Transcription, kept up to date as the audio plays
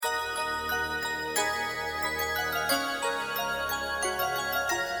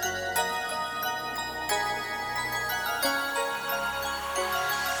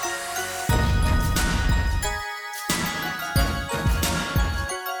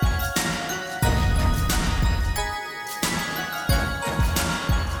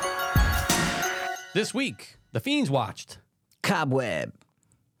This week, The Fiends watched. Cobweb.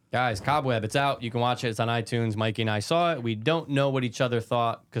 Guys, Cobweb, it's out. You can watch it. It's on iTunes. Mikey and I saw it. We don't know what each other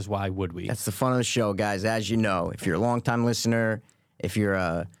thought, because why would we? That's the fun of the show, guys. As you know, if you're a long-time listener, if you're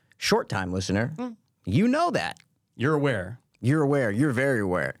a short-time listener, you know that. You're aware. You're aware. You're very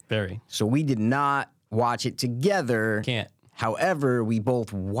aware. Very. So we did not watch it together. Can't. However, we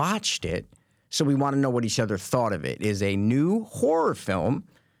both watched it, so we want to know what each other thought of it. It is a new horror film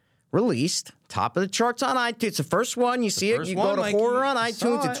released, top of the charts on iTunes. It's the first one. You see it, you go to Mikey. horror on I saw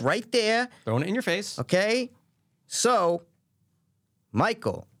iTunes. It's right there. Throwing it in your face. Okay? So,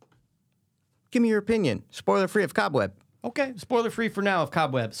 Michael, give me your opinion. Spoiler free of Cobweb. Okay, spoiler free for now of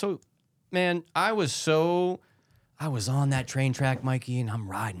Cobweb. So, man, I was on that train track, Mikey, and I'm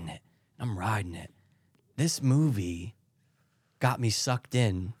riding it. This movie got me sucked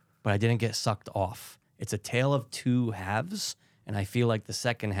in, but I didn't get sucked off. It's a tale of two halves, and I feel like the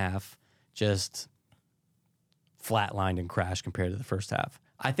second half just flatlined and crashed compared to the first half.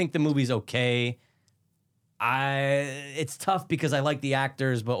 I think the movie's okay. It's tough because I like the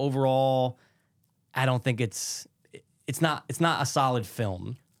actors, but overall, I don't think it's not a solid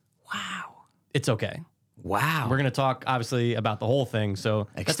film. Wow. It's okay. Wow. We're gonna talk obviously about the whole thing. So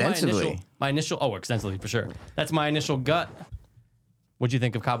Extensively. Extensively for sure. That's my initial gut. What'd you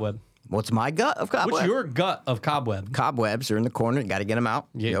think of Cobweb? What's my gut of Cobweb? What's your gut of Cobweb? Cobwebs are in the corner. You got to get them out.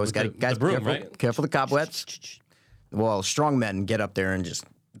 Yeah, you always with got to, the guys, broom, careful, right? careful of the cobwebs. Well, strong men get up there and just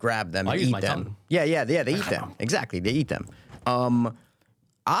grab them I and use eat my them. tongue. Yeah, they eat them. Exactly, they eat them.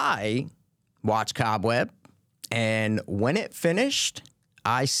 I watched Cobweb, and when it finished,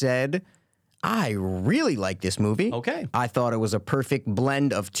 I said, I really like this movie. Okay. I thought it was a perfect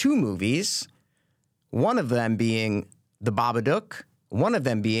blend of two movies, one of them being The Babadook, one of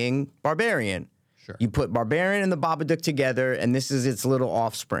them being Barbarian. Sure. You put Barbarian and The Babadook together, and this is its little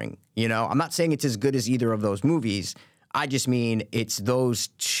offspring. You know, I'm not saying it's as good as either of those movies. I just mean it's those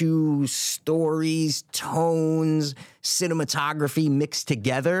two stories, tones, cinematography mixed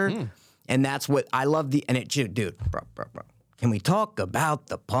together. And that's what I love. Dude, bro. Can we talk about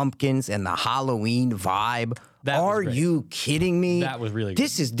the pumpkins and the Halloween vibe? Are you kidding me? That was really good.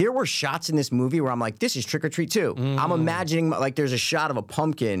 There were shots in this movie where I'm like, this is Trick or Treat 2. I'm imagining like there's a shot of a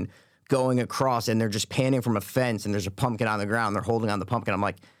pumpkin going across and they're just panning from a fence and there's a pumpkin on the ground. They're holding on the pumpkin. I'm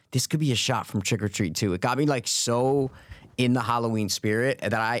like, this could be a shot from Trick or Treat 2. It got me like so in the Halloween spirit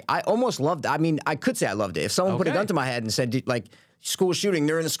that I almost loved it. I mean, I could say I loved it. If someone put a gun to my head and said, like, school shooting,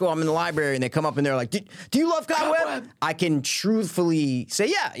 they're in the school, I'm in the library, and they come up and they're like, do you love Cobweb? I can truthfully say,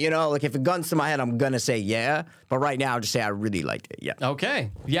 yeah. You know, like if a gun's to my head, I'm going to say yeah. But right now, I'll just say I really liked it. Yeah.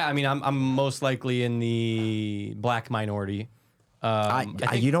 Okay. Yeah, I mean, I'm most likely in the black minority.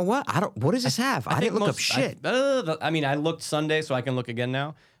 You know what? What does this have? I didn't look up shit. I looked Sunday, so I can look again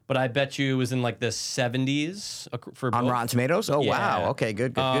now. But I bet you it was in like the 70s for both. On Rotten Tomatoes? Oh, Yeah. wow. Okay,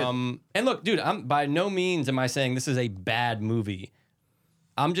 good. And look, dude, I'm by no means am I saying this is a bad movie.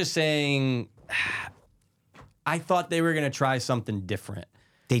 I'm just saying I thought they were going to try something different.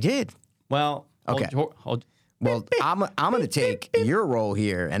 They did. Well, okay. Well, I'm going to take your role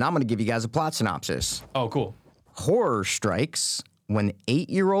here, and I'm going to give you guys a plot synopsis. Oh, cool. Horror strikes when an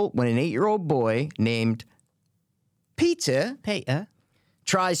 8-year-old boy named Peter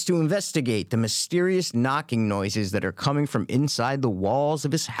tries to investigate the mysterious knocking noises that are coming from inside the walls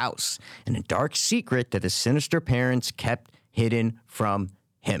of his house and a dark secret that his sinister parents kept hidden from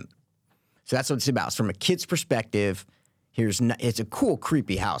him. So that's what it's about. It's from a kid's perspective. It's a cool,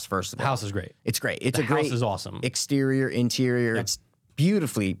 creepy house, first of all. The house is great. It's great. The house is awesome. Exterior, interior. It's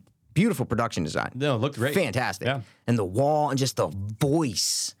beautiful production design. No, it looked great. Fantastic. Yeah. And the wall and just the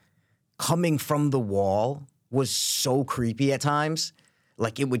voice coming from the wall was so creepy at times.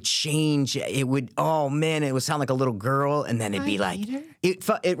 Like it would change. It would sound like a little girl, and then it'd be like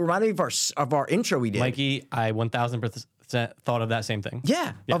it reminded me of our intro we did. Mikey, I 1000% thought of that same thing.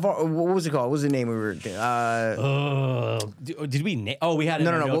 Yeah. What was it called? What was the name we were? Did we? We had it.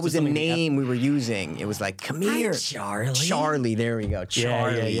 No. What was the name we were using? It was like, come here, Charlie. Charlie. There we go.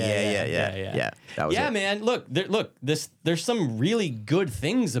 Charlie. Yeah. That was it. Man. Look. There's some really good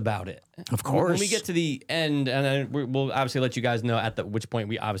things about it. Of course. When we get to the end, and we'll obviously let you guys know at which point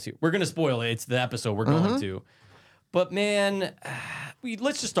we're gonna spoil it. It's the episode we're going to. But man,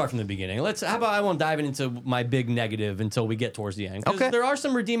 let's just start from the beginning. How about I won't dive into my big negative until we get towards the end. Because there are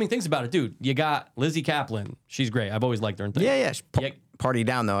some redeeming things about it, dude. You got Lizzie Kaplan. She's great. I've always liked her and things. Yeah. Party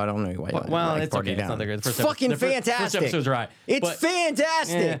down though. I don't know why. Well, it's Party okay. Down. It's not that great. It's fucking fantastic. First episode's right. It's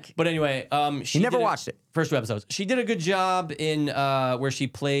fantastic. Yeah. But anyway, she never watched it. First 2 episodes. She did a good job in where she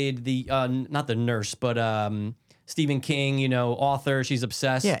played the not the nurse, but Stephen King, you know, author. She's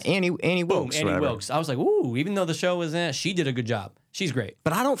obsessed. Yeah, Annie Boom, Wilkes. Annie whatever. Wilkes. I was like, ooh, even though the show was she did a good job. She's great.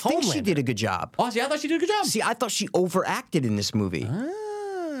 But I don't think she Homelander. did a good job. Oh, see, I thought she did a good job. See, I thought she overacted in this movie.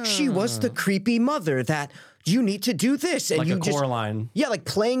 Ah. She was the creepy mother that you need to do this, and Like you a just Coraline. yeah, like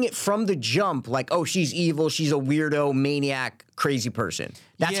playing it from the jump, like oh, she's evil, she's a weirdo, maniac, crazy person.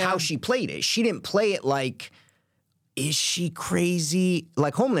 That's Yeah. how she played it. She didn't play it like. Is she crazy?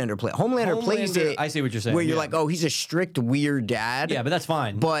 Like Homelander Homelander plays it. I see what you're saying. Where you're yeah. like, oh, he's a strict, weird dad. Yeah, but that's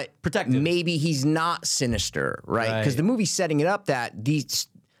fine. But protective. maybe he's not sinister, right? Because Right. the movie's setting it up that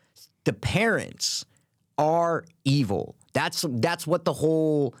the parents are evil. That's what the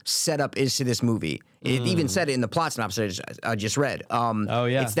whole setup is to this movie. It even said it in the plot synopsis I just read. Oh,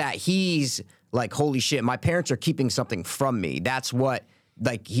 yeah. It's that he's like, holy shit, my parents are keeping something from me. That's what.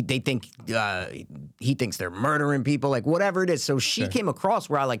 Like they think he thinks they're murdering people, like whatever it is. So she came across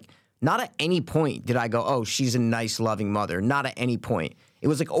where I like not at any point did I go, oh, she's a nice, loving mother. Not at any point. It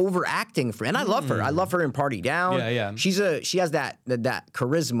was like overacting and I love her. I love her in Party Down. Yeah, yeah. She has that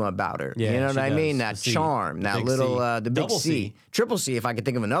charisma about her. Yeah, you know what she I mean? does. That The C. charm, The that big little C. the big Double C. C. Triple C if I could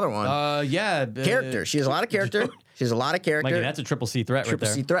think of another one. Yeah. Character. She has a lot of character. She has a lot of character. Mikey, that's a triple C threat Triple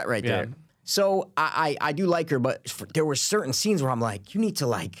right there. C threat right there. Yeah. So I do like her, but there were certain scenes where I'm like, you need to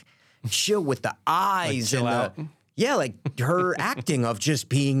like chill with the eyes chill and out. yeah, like her acting of just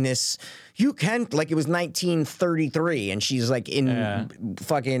being this. You can't like it was 1933 and she's like in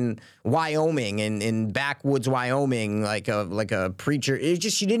fucking Wyoming and in backwoods Wyoming like a preacher. It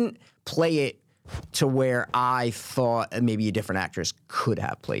just she didn't play it to where I thought maybe a different actress could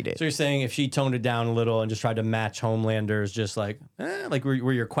have played it. So you're saying if she toned it down a little and just tried to match Homelander's, just like where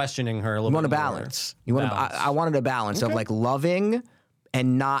you're questioning her a little You want bit a more. balance. You want Balance. I wanted a balance of Okay. like loving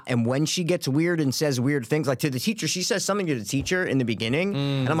and not. And when she gets weird and says weird things, like to the teacher, she says something to the teacher in the beginning,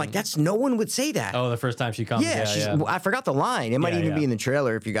 and I'm like, that's no one would say that. Oh, the first time she comes. Yeah, Yeah, I forgot the line. It might Yeah, even yeah. be in the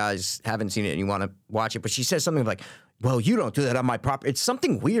trailer if you guys haven't seen it and you want to watch it. But she says something like, "Well, you don't do that on my property." It's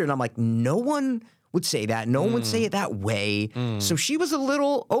something weird, and I'm like, no one would say that. No one would say it that way. So she was a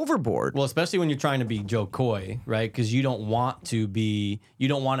little overboard. Well, especially when you're trying to be Joe Coy, right? Because you don't want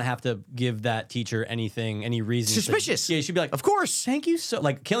to have to give that teacher any reason. Suspicious. Yeah, you should be like, Of course. thank you so.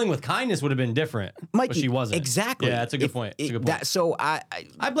 Like killing with kindness would have been different, but Mikey, she wasn't. Exactly. Yeah, that's a good If point. it- That's a good point. so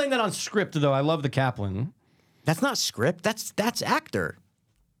I blame that on script though. I love the Kaplan. that's not script. That's actor.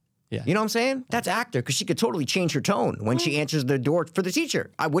 Yeah. You know what I'm saying? That's actor because she could totally change her tone when she answers the door for the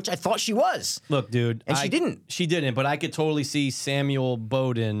teacher, which I thought she was. Look, dude, And she didn't. She didn't, but I could totally see Samuel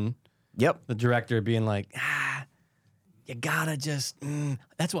Bowden, Yep. the director, being like, you gotta just.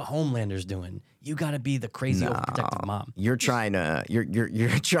 That's what Homelander's doing. You gotta be the crazy overprotective mom. You're trying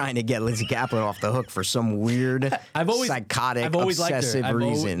to get Lindsay Kaplan off the hook for some weird, psychotic, I've always obsessive liked her.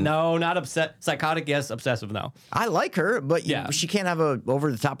 reason. No, not upset. Psychotic, yes. Obsessive, no. I like her, but Yeah. she can't have a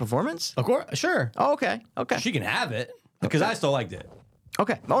over the top performance. Of course, sure. Oh, okay. She can have it because I still liked it.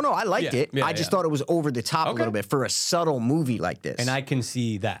 Okay. Oh no, I liked Yeah, it. yeah, I just yeah. thought it was over the top a Okay. little bit for a subtle movie like this. And I can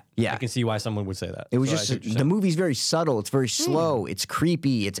see that. Yeah. I can see why someone would say that. It was So I just see what you're the saying. movie's very subtle. It's very slow. It's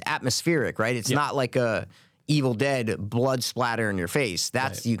creepy. It's atmospheric, right? It's not like a Evil Dead blood splatter in your face.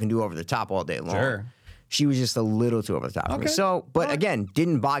 That's you can do over the top all day long. Sure. She was just a little too over the top for me. Okay. So, but again,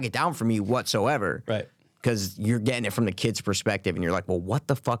 didn't bog it down for me whatsoever. Right. Because you're getting it from the kid's perspective, and you're like, well, what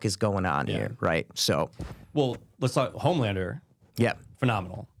the fuck is going on here, right? So, Well, let's talk Homelander. yeah.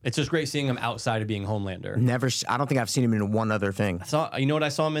 Phenomenal. It's just great seeing him outside of being Homelander. I don't think I've seen him in one other thing. You know what I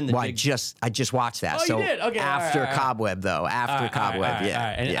saw him in? The Well, big, I just watched that. Oh, you so did? Okay, all right, after all right. Cobweb, though. After Cobweb, all right.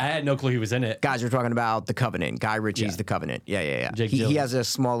 And yeah. I had no clue he was in it. Guys, we're talking about The Covenant. Guy Ritchie's Yeah. The Covenant. Yeah. Jake He Gyllenhaal. has a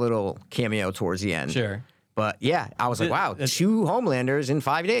small little cameo towards the end. Sure. But yeah, I was like, wow, 2 Homelanders in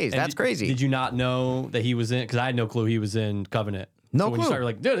 5 days. That's crazy. Did you not know that he was in? Because I had no clue he was in Covenant. No so when you clue. started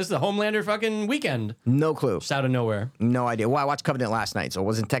like, dude, this is a Homelander fucking weekend. No clue. Just out of nowhere. No idea. Well, I watched Covenant last night, so it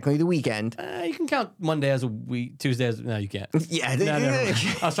wasn't technically the weekend. You can count Monday as a week, Tuesday as no, you can't. Yeah. No, never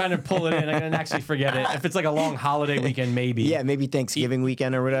mind. I was trying to pull it in. I can actually forget it. If it's like a long holiday weekend, maybe. Yeah, maybe Thanksgiving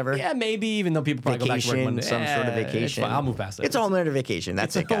weekend or whatever. Yeah, maybe. Even though people probably go back to work Vacation, Monday. some sort of It's vacation. fine. I'll move past it. It's a Homelander vacation.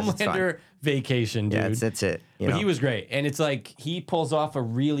 That's it, guys. It's fine. Homelander vacation, dude. Yeah, that's it. You But know? he was great, and it's like he pulls off a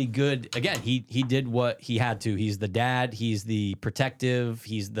really good. Again, he did what he had to. He's the dad. He's the protective.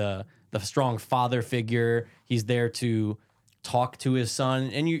 He's the strong father figure. He's there to talk to his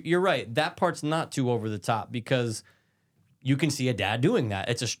son. And you're right. That part's not too over the top because you can see a dad doing that.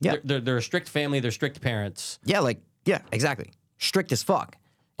 It's they're a strict family. They're strict parents. Yeah, exactly. Strict as fuck.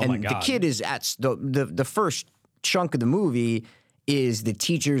 Oh And my the God. kid is at the first chunk of the movie is the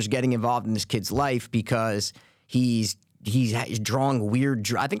teachers getting involved in this kid's life because he's he's drawing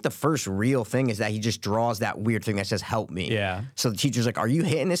weird. I think the first real thing is that he just draws that weird thing that says "help me." Yeah. So the teacher's like, "Are you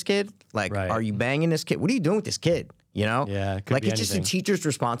hitting this kid? Like, Right. are you banging this kid? What are you doing with this kid?" You know? Yeah, it could like be it's just anything. a teacher's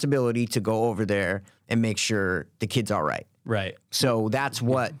responsibility to go over there and make sure the kid's all right. Right. So that's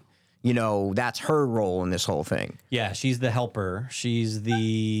what, that's her role in this whole thing. Yeah, she's the helper. She's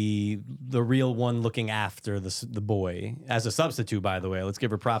the real one looking after the boy as a substitute. By the way, let's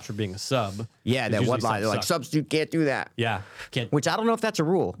give her props for being a sub. Yeah, 'Cause that usually one line, subs they're like, suck. substitute can't do that. Yeah, can't. Which I don't know if that's a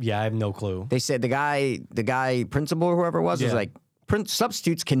rule. Yeah, I have no clue. They said the guy principal or whoever it was Yeah. like,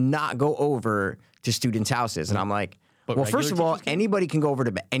 substitutes cannot go over to students' houses. And I'm like, But well, first of regular all, teachers can? anybody can go over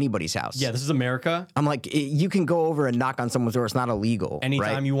to anybody's house. Yeah, this is America. I'm like, you can go over and knock on someone's door. It's not illegal.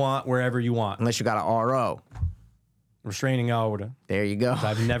 Anytime right? you want, wherever you want. Unless you got an RO. Restraining order. There you go.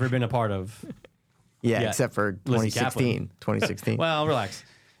 I've never been a part of. Yeah, Yeah. except for Lizzie 2016. Well, relax.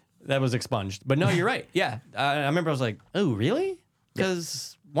 That was expunged. But no, you're right. Yeah. I remember I was like, oh, really?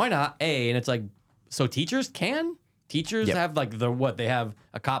 Because why not? And it's like, so teachers can? Teachers Yep. have like they have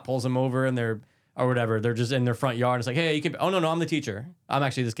a cop pulls them over and they're, or whatever. They're just in their front yard. It's like, hey, you can, oh, no, I'm the teacher. I'm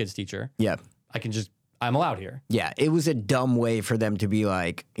actually this kid's teacher. Yeah. I'm allowed here. Yeah, it was a dumb way for them to be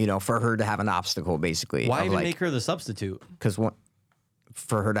like, for her to have an obstacle, basically. Why even like, make her the substitute? Because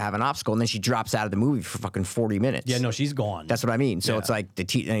for her to have an obstacle, and then she drops out of the movie for fucking 40 minutes. Yeah, no, she's gone. That's what I mean. So Yeah. it's like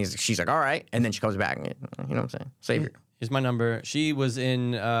she's like, all right, and then she comes back. And, you know what I'm saying? Save her. Here's my number. She was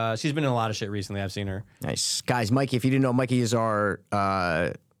in, she's been in a lot of shit recently. I've seen her. Nice. Guys, Mikey, if you didn't know, Mikey is our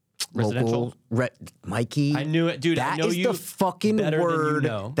Residential? local Mikey. I knew it. Dude, I That know is you the fucking better than you word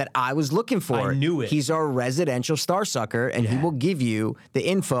know. that I was looking for. I knew it. He's our residential star sucker, and he will give you the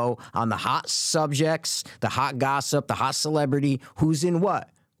info on the hot subjects, the hot gossip, the hot celebrity, who's in what,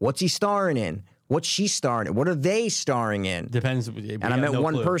 what's he starring in, what's she starring in, what are they starring in. Depends. And I meant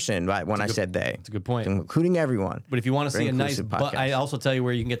one person when I said they. That's a good point. Including everyone. But if you want to Very see a nice inclusive butt, podcast. I also tell you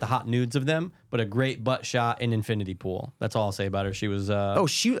where you can get the hot nudes of them, but a great butt shot in Infinity Pool. That's all I'll say about her. She was,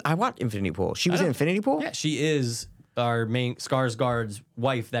 I watched Infinity Pool. She was in Infinity Pool? yeah, she is our main Skarsgård's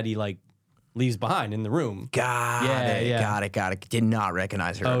wife that he like leaves behind in the room. Got it. Did not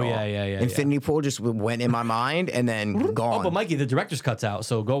recognize her at all. yeah. Infinity Pool just went in my mind and then gone. Oh, but Mikey, the director's cut's out,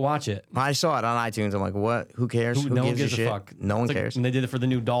 so go watch it. I saw it on iTunes. I'm like, what? Who cares? Who no one gives gives a shit? fuck. No one It's like- cares. And they did it for the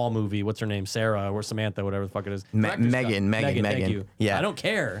new Doll movie. What's her name? Sarah or Samantha, whatever the fuck it is. Director's cut. Megan. Thank you. Yeah. I don't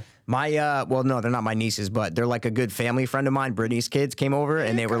care. My well, no, they're not my nieces, but they're like a good family friend of mine. Brittany's kids came over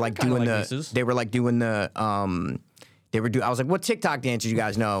and they were like kinda doing like the. nieces. They were like doing the. I was like, what TikTok dances you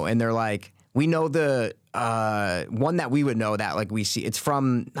guys know? And they're like, we know the one that we would know that like we see. It's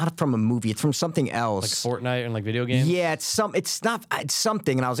not from a movie. It's from something else. Fortnite and like video games. Yeah, it's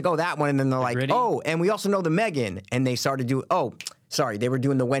something. And I was like, oh, that one. And then they're like, Gritty? oh, and we also know the Megan. And they started doing, they were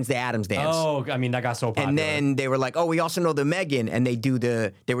doing the Wednesday Addams dance. Oh, I mean that got so popular. And then they were like, oh, we also know the Megan. And they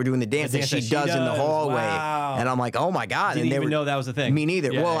were doing the dance that dance she that she does in the does. hallway. Wow. And I'm like, oh my God. Didn't and they even were, know that was a thing. Me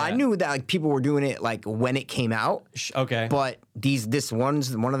neither. Yeah, well, yeah. I knew that like people were doing it like when it came out. Okay. But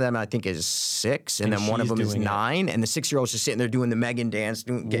one of them I think is 6, and then one of she's them is doing it. 9, and the 6-year-old's just sitting there doing the Megan dance,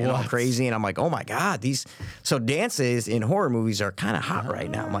 getting all What? crazy, and I'm like, oh my God, so dances in horror movies are kind of hot right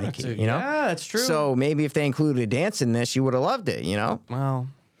now, Mikey. You know? Yeah, that's true. So maybe if they included a dance in this, you would have loved it. You know? Well,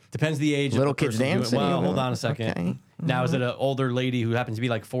 depends the age. Little of the kids person doing it. dancing, Well, you know? hold on a second. Okay. Now, is it an older lady who happens to be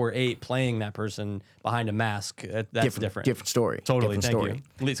like 4'8" playing that person behind a mask? That's different. Different story. Totally. Different Thank story.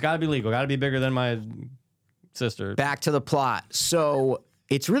 you. It's got to be legal. Got to be bigger than my sister. Back to the plot. So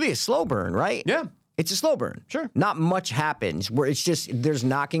it's really a slow burn, right? Yeah. It's a slow burn. Sure. Not much happens where it's just there's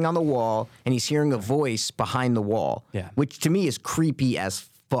knocking on the wall and he's hearing a voice behind the wall. Yeah. Which to me is creepy as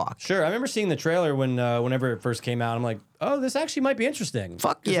fuck. Sure. I remember seeing the trailer whenever it first came out. I'm like, oh, this actually might be interesting.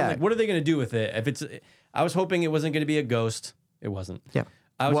 Fuck 'Cause I'm yeah. like, what are they going to do with it? I was hoping it wasn't going to be a ghost. It wasn't. Yeah.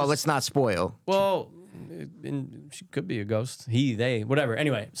 Well, Let's not spoil. Well, she could be a ghost. He, they, whatever.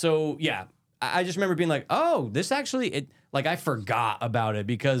 Anyway, so yeah, I just remember being like, oh, this actually, I forgot about it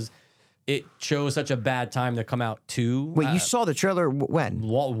because it chose such a bad time to come out too. Wait, you saw the trailer when? A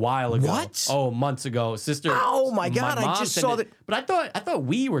while ago. What? Oh, months ago. Sister. Oh my God, I mom just sent saw it. But I thought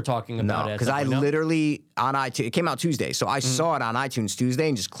we were talking about No, it. because I literally on iTunes. It came out Tuesday, so I saw it on iTunes Tuesday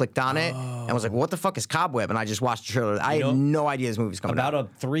and just clicked on it and was like, "What the fuck is Cobweb?" And I just watched the trailer. I had no idea this movie's coming out.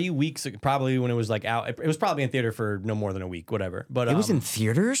 About 3 weeks, probably when it was like out. It was probably in theater for no more than a week, whatever. But It was in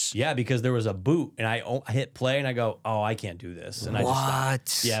theaters. yeah, because there was a boot, and I hit play, and I go, "Oh, I can't do this." And I just stopped.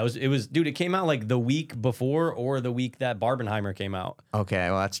 What? Yeah, it was, dude. It came out like the week before or the week that Barbenheimer came out. Okay,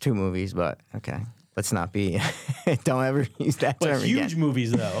 well that's 2 movies, but okay. Let's not be. Don't ever use that But term huge again.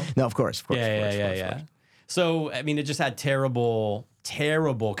 movies, though. No, of course. Yeah. So I mean, it just had terrible.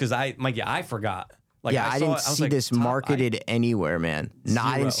 Because I forgot Like, Yeah, I didn't see this marketed anywhere, man. No,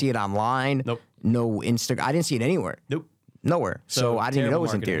 I didn't see it online. Nope. No Instagram. I didn't see it anywhere. Nope. Nowhere. So I didn't even know it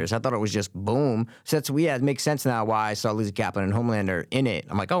was in marketing. theaters. I thought it was just boom. So it makes sense now why I saw Lizzie Kaplan and Homelander in it.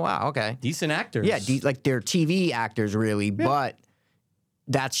 I'm like, oh, wow, okay. Decent actors. Yeah, like they're TV actors, really, but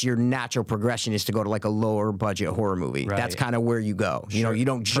that's your natural progression is to go to like a lower budget horror movie. Right. That's kind of where you go. You know, you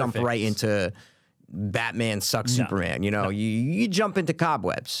don't jump right into Batman sucks Superman. You know, you jump into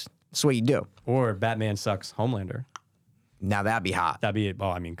Cobwebs. That's what you do. Or Batman sucks Homelander. Now that'd be hot. That'd be,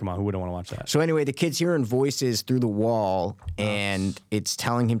 I mean, come on, who wouldn't want to watch that? So anyway, the kid's hearing voices through the wall, and it's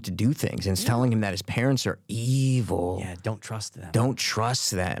telling him to do things, and it's telling him that his parents are evil. Yeah, don't trust them. Don't trust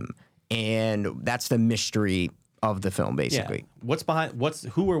them, and that's the mystery of the film, basically. Yeah. What's behind this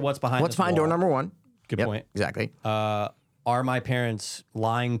What's behind door wall? number one? Good point. Exactly. Are my parents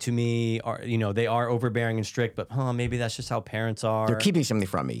lying to me? Are they are overbearing and strict, but maybe that's just how parents are. They're keeping something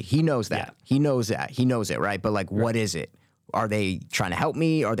from me. He knows that. Yeah. He knows that. He knows it, right? But like, what is it? Are they trying to help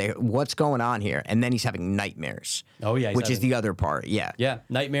me? What's going on here? And then he's having nightmares. Oh, yeah. Which is the other part. Yeah. Yeah.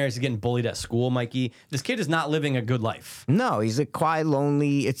 Nightmares, getting bullied at school, Mikey. This kid is not living a good life. No, he's a quiet,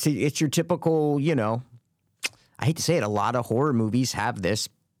 lonely. It's your typical, I hate to say it, a lot of horror movies have this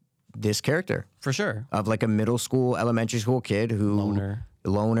character. For sure. Of like a middle school, elementary school kid who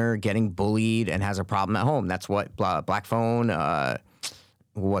loner, getting bullied and has a problem at home. That's what Black Phone. I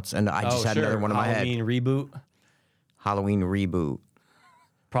just had another one in my head. Halloween reboot.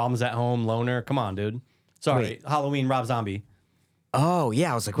 Problems at home, loner. Come on, dude. Sorry, Wait. Halloween, Rob Zombie. Oh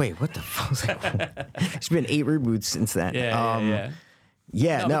yeah, I was like, wait, what the fuck? There's been 8 reboots since then.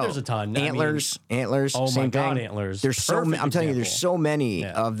 Yeah. No, there's a ton. Antlers. Oh Same my God, thing. Antlers. There's so many. I'm telling you, there's example. so many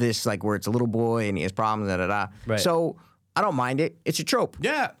of this, like where it's a little boy and he has problems. Right. So I don't mind it. It's a trope.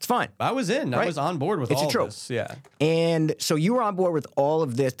 Yeah, it's fine. I was in. Right? I was on board with It's all a trope. of this. Yeah. And so you were on board with all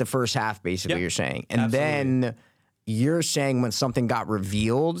of this, the first half, basically. Yep. You're saying, and Absolutely. then you're saying when something got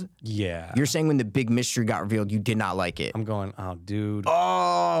revealed. Yeah. You're saying when the big mystery got revealed, you did not like it. I'm going, oh, dude.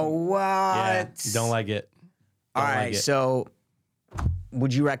 Oh, what? Yeah, don't like it. All right, so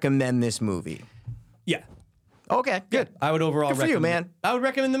would you recommend this movie? Yeah. Okay, good. I would overall Good for recommend you, man. I would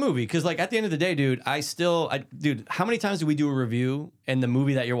recommend the movie because, like, at the end of the day, dude, dude, how many times do we do a review and the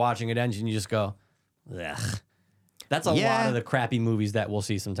movie that you're watching it ends and you just go, ugh. That's a lot of the crappy movies that we'll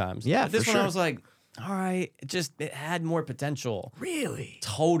see sometimes. Yeah, but this for one I sure. was like, all right, it had more potential. Really?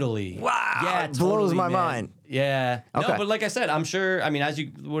 Totally. Wow. Yeah, It blows totally, my man. mind. Yeah. Okay. No, but like I said, I'm sure, I mean, it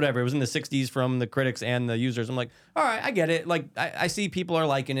was in the 60s from the critics and the users. I'm like, all right, I get it. Like, I see people are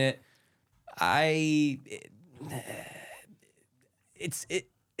liking it.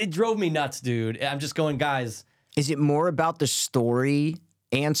 It drove me nuts, dude. I'm just going, guys. Is it more about the story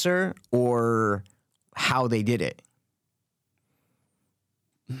answer or how they did it?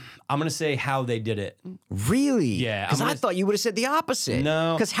 I'm going to say how they did it. Really? Yeah, Because I thought you would have said the opposite.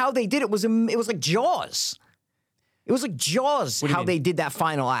 No. Because how they did it was like Jaws. It was like Jaws What do you how mean? they did that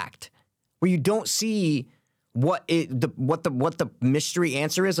final act, where you don't see what the mystery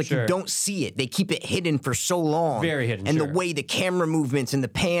answer is. Like Sure. you don't see it. They keep it hidden for so long. Very hidden, And sure. the way the camera movements and the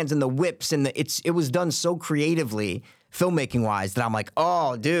pans and the whips and it was done so creatively, filmmaking wise, that I'm like,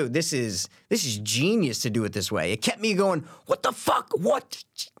 oh, dude, this is genius to do it this way. It kept me going, what the fuck? What?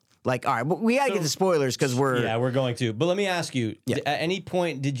 Like, all right, but we gotta get the spoilers because we're going to. But let me ask you, Yeah. at any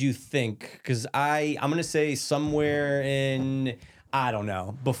point did you think, because I'm going to say somewhere in, I don't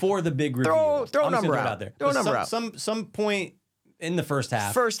know, before the big reveal. Throw a I'm just number gonna out. there. Throw a But number out. Some point in the first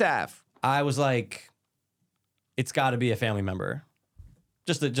half, First half. I was like, it's got to be a family member.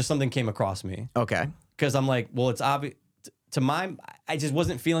 Just something came across me. Okay. Because I'm like, well, it's obvious. I just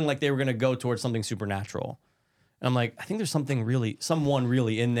wasn't feeling like they were going to go towards something supernatural. And I'm like, I think there's someone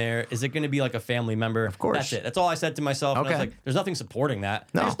really in there. Is it going to be like a family member? Of course. That's it. That's all I said to myself. And I was Okay. like, there's nothing supporting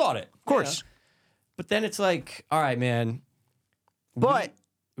that. No. I just thought it. Of course. But then it's like, all right, man. But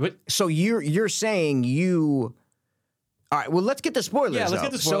What? so you're saying you. All right. Well, let's get the spoilers. Yeah, let's though.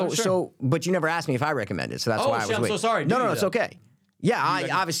 get the spoilers, sure. So, but you never asked me if I recommend it, so that's Oh, why I shit, was I'm waiting. so sorry. No, Do no, you, it's though? okay. Yeah,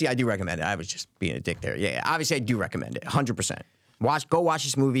 obviously I do recommend it. I was just being a dick there. Yeah, obviously I do recommend it, 100%. Go watch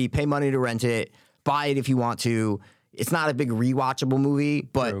this movie. Pay money to rent it. Buy it if you want to. It's not a big rewatchable movie,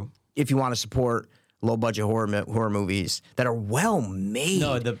 but True. if you want to support low budget horror movies that are well made.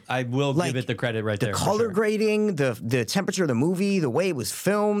 No, I will give it the credit right there. The for color sure. grading, the temperature of the movie, the way it was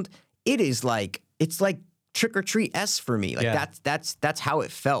filmed, it's like Trick or Treat-esque for me. Like Yeah. that's how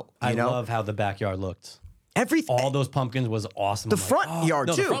it felt. I You know? love how the backyard looked. Everything. All those pumpkins was awesome. The I'm like, front oh, yard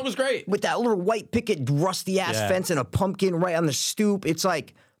no, too. The front was great. With that little white picket rusty ass Yeah. fence and a pumpkin right on the stoop. It's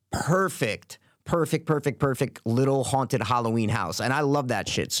like perfect perfect little haunted Halloween house. And I love that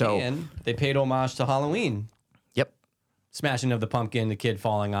shit. So, And they paid homage to Halloween. yep. Smashing of the pumpkin, the kid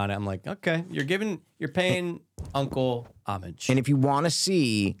falling on it. I'm like, okay, you're paying Uncle homage. And if you want to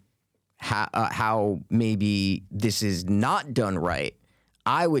see how maybe this is not done right,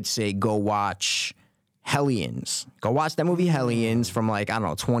 I would say go watch Hellions. Go watch that movie Hellions from like, I don't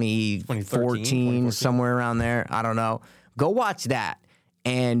know, 2014, somewhere around there. I don't know. Go watch that.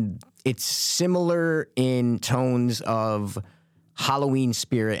 And it's similar in tones of Halloween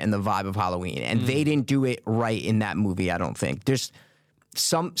spirit and the vibe of Halloween. And they didn't do it right in that movie, I don't think. There's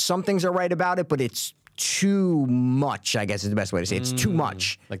some things are right about it, but it's too much, I guess is the best way to say it. It's too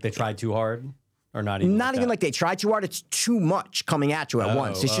much. Like they tried too hard? Or not even? Not even like they tried too hard. It's too much coming at you at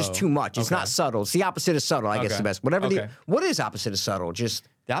once. It's just too much. It's not subtle. It's the opposite of subtle, I guess is the best. What is opposite of subtle? Just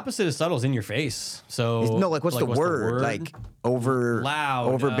the opposite of subtle is in your face. So no, like what's the word? Like loud,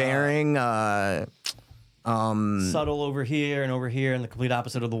 overbearing. Subtle over here, and the complete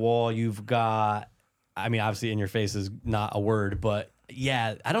opposite of the wall. You've got. I mean, obviously, in your face is not a word, but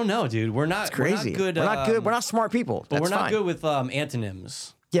yeah, I don't know, dude. We're not. It's crazy. We're not good. We're not good. We're not smart people. But That's we're not fine. good with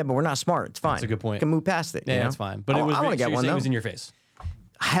antonyms. Yeah, but we're not smart. It's fine. That's a good point. We can move past it. Yeah, you know? that's fine. But it was. I want to get one though. It was in your face.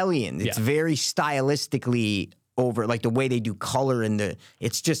 Hellion. It's very stylistically over, like the way they do color and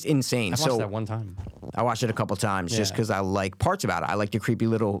it's just insane. I watched that one time. I watched it a couple times just because I like parts about it. I like the creepy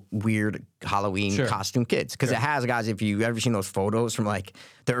little weird Halloween costume kids because it has, guys, if you ever seen those photos from like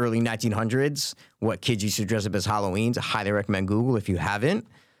the early 1900s, what kids used to dress up as Halloweens, I highly recommend Google if you haven't.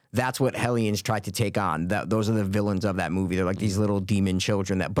 That's what Hellions tried to take on. Those are the villains of that movie. They're like these little demon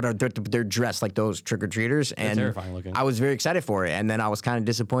children they're dressed like those trick-or-treaters. And terrifying looking. I was very excited for it. And then I was kind of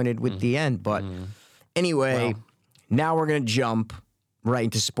disappointed with the end. But anyway, now we're going to jump right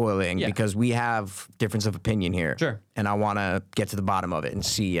into spoiling because we have difference of opinion here. Sure. And I want to get to the bottom of it and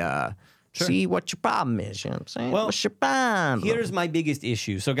see what your problem is. You know what I'm saying? Well, what's your problem? Here's my biggest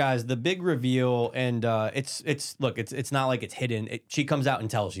issue. So, guys, the big reveal, and it's not like it's hidden. She comes out and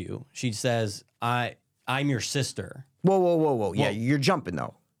tells you. She says, I'm your sister. Whoa. Yeah, you're jumping,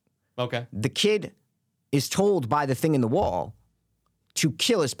 though. Okay. The kid is told by the thing in the wall to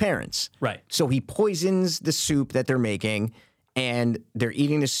kill his parents. Right. So he poisons the soup that they're making, and they're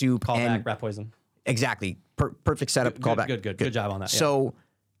eating the soup. Call and back, rat poison. Exactly. Perfect setup. Call back. Good job on that. So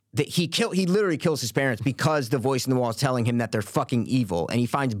he literally kills his parents because the voice in the wall is telling him that they're fucking evil, and he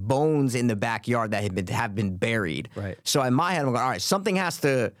finds bones in the backyard that have been buried. Right. So in my head, I'm going, all right, something has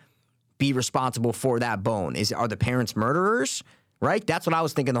to be responsible for that bone. Are the parents murderers? Right? That's what I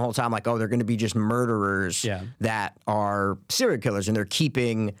was thinking the whole time. Like, oh, they're going to be just murderers that are serial killers, and they're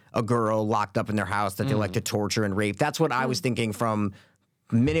keeping a girl locked up in their house that they like to torture and rape. That's what I was thinking from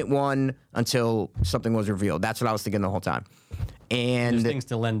minute one until something was revealed. That's what I was thinking the whole time. And there's things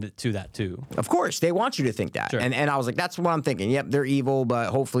to lend to that too. Of course, they want you to think that. Sure. And I was like, that's what I'm thinking. Yep, they're evil,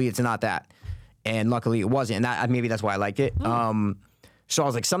 but hopefully it's not that. And luckily it wasn't. And maybe that's why I liked it. So I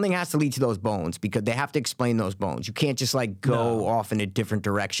was like, something has to lead to those bones because they have to explain those bones. You can't just like go off in a different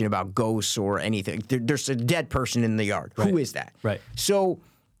direction about ghosts or anything. There's a dead person in the yard. Right. Who is that? Right. So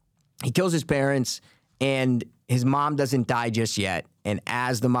he kills his parents, and his mom doesn't die just yet. And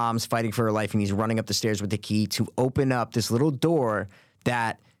as the mom's fighting for her life and he's running up the stairs with the key to open up this little door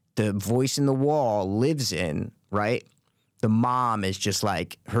that the voice in the wall lives in, right? The mom is just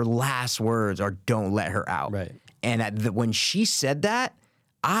like, her last words are, don't let her out. Right. And when she said that,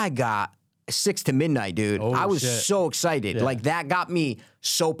 I got 6 to midnight, dude. Oh, I was shit. so excited. Yeah. Like, that got me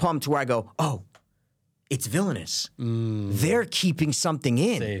so pumped to where I go, oh, it's villainous. They're keeping something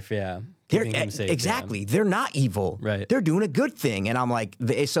in. Safe, yeah. They're, Keeping him safe, exactly. yeah. They're not evil. Right. They're doing a good thing. And I'm like,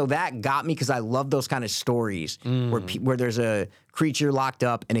 so that got me because I love those kind of stories where there's a creature locked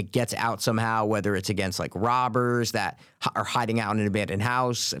up and it gets out somehow, whether it's against like robbers that are hiding out in an abandoned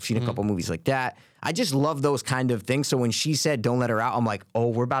house. I've seen a couple movies like that. I just love those kind of things. So when she said, don't let her out, I'm like, oh,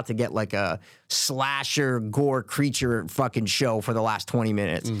 we're about to get like a slasher gore creature fucking show for the last 20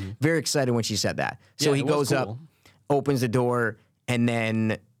 minutes. Very excited when she said that. So Yeah, he it was goes up, cool. opens the door, and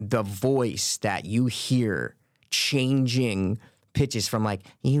then the voice that you hear changing pitches from like,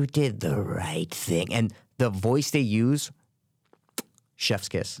 you did the right thing. And the voice they use, chef's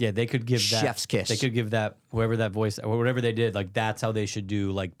kiss. Yeah, they could give that. Chef's kiss. They could give that, whoever that voice, or whatever they did, like that's how they should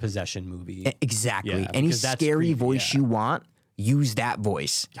do like possession movie. Exactly. Yeah, Any because that's scary creepy, voice yeah. you want, use that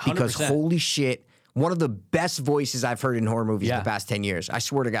voice. Because 100%. holy shit, one of the best voices I've heard in horror movies in Yeah. the past 10 years. I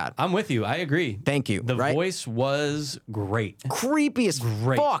swear to God. I'm with you. I agree. Thank you. The right? voice was great. Creepy as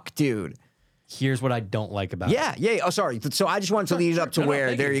fuck, dude. Here's what I don't like about it. Yeah. Oh, sorry. So I just wanted to lead it up to No, where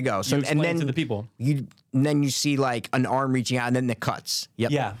thank there you go. So You and then to the people. and then you see like an arm reaching out, and then the cuts.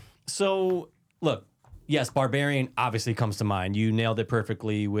 Yep. Yeah. So look, yes, Barbarian obviously comes to mind. You nailed it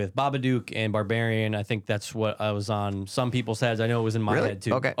perfectly with Babadook and Barbarian. I think that's what I was on some people's heads. I know it was in my head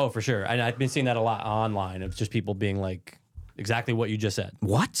too. Okay. Oh, for sure. And I've been seeing that a lot online of just people being like exactly what you just said.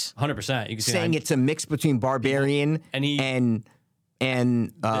 What? 100%. You can see Saying it's a mix between Barbarian and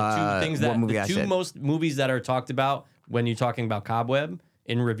the two things that what movie the I two said? most movies that are talked about when you're talking about Cobweb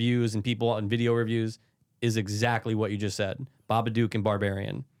in reviews and people on video reviews is exactly what you just said. Babadook and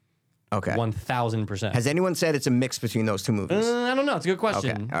Barbarian. Okay. 1,000%. Has anyone said it's a mix between those two movies? I don't know. It's a good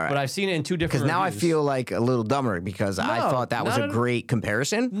question. Okay, all right. But I've seen it in two different Because now I reviews. feel like a little dumber because I thought that was not a at all. great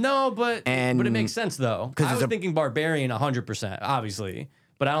comparison. No, but And- it makes sense though. I was thinking Barbarian 100%, obviously.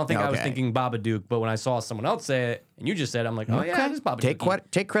 But I don't think I was Okay. thinking Babadook. But when I saw someone else say it and you just said it, I'm like, oh yeah, it is Babadook.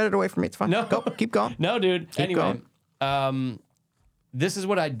 Take credit away from me. It's fine. No. Go, keep going. No, dude. Anyway, going. this is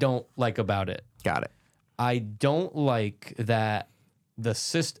what I don't like about it. Got it. I don't like that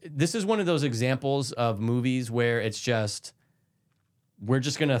this is one of those examples of movies where it's just we're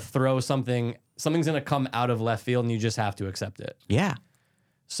just gonna throw something's gonna come out of left field and you just have to accept it. Yeah.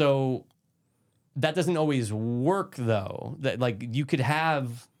 So that doesn't always work though. That like you can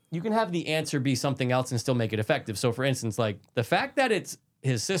have the answer be something else and still make it effective. So for instance, like the fact that it's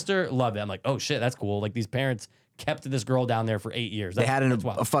his sister, love it. I'm like, oh shit, that's cool. Like these parents kept this girl down there for 8 years. They had that's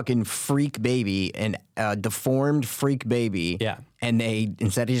wild. a fucking freak baby, a deformed freak baby. Yeah. And they,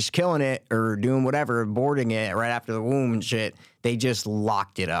 instead of just killing it or doing whatever, aborting it right after the womb and shit, they just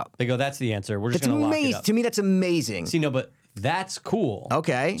locked it up. They go, that's the answer. We're just That's gonna lock it amazing. up. To me, that's amazing. See, no, but that's cool.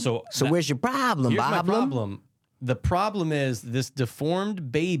 Okay. So where's your problem, here's my Boblum? problem. The problem is this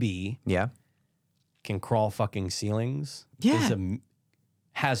deformed baby Yeah. can crawl fucking ceilings. Yeah.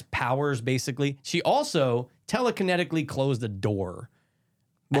 Has powers basically. She also telekinetically closed a door.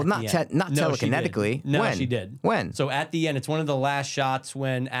 Well, not the end. not No, she did. telekinetically. No, when? she did. When? So at the end, it's one of the last shots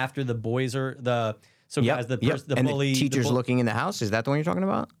when after the boys are the guys the and bully the teacher's bull- looking in the house. Is that the one you're talking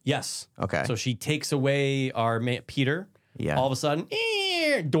about? Yes. Okay. So she takes away our Peter. Yeah. All of a sudden,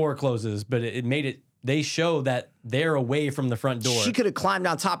 door closes, but it made it. They show that they're away from the front door. She could have climbed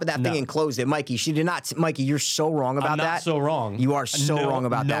on top of that No. thing and closed it, Mikey. She did not. Mikey, you're so wrong about I'm not that. so wrong. You are so No, wrong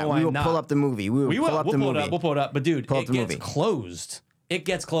about that. no, We will I'm pull not. up the movie. We will pull up the pull movie. it up. We'll pull it up. But dude, Pull up it the gets movie. closed. It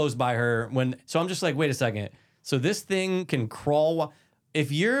gets closed by her when. So I'm just like, wait a second. So this thing can crawl.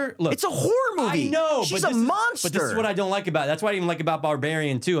 If you're look, It's a horror movie. I know. She's but a this is- monster. But this is what I don't like about it. That's what I even like about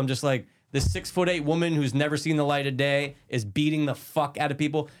Barbarian too. I'm just like this 6'8" woman who's never seen the light of day is beating the fuck out of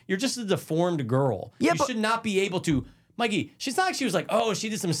people. You're just a deformed girl. Yeah, you but- should not be able to. Mikey, she's not like she was like, oh, she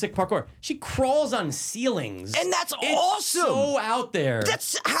did some sick parkour. She crawls on ceilings. And that's It's awesome. so out there.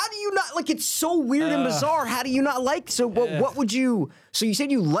 That's how do you not like? It's so weird and bizarre. How do you not like? So what would you? So you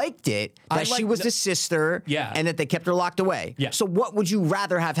said you liked it I that she liked was the- the sister, Yeah. and that they kept her locked away. Yeah. So what would you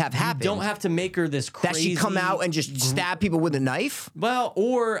rather have happen? Don't have to make her this crazy. that she come out and just stab people with a knife. Well,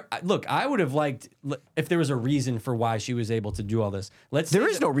 or look, I would have liked if there was a reason for why she was able to do all this. There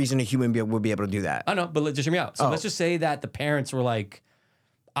is no reason a human being would be able to do that. I know, but just hear me out. So let's just say that the parents were like,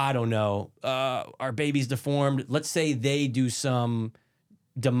 I don't know, our baby's deformed. Let's say they do some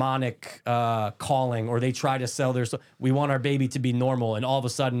demonic calling, or they try to sell their. We want our baby to be normal, and all of a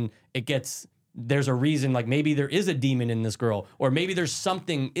sudden there's a reason. Like maybe there is a demon in this girl, or maybe there's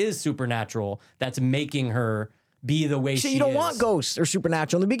something is supernatural that's making her be the way So she you don't is. want ghosts or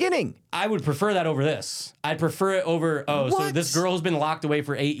supernatural in the beginning. I would prefer that over this. I'd prefer it over, so What? this girl's been locked away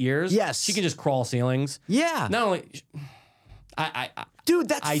for 8 years. Yes. She can just crawl ceilings. Yeah. Not only, Dude,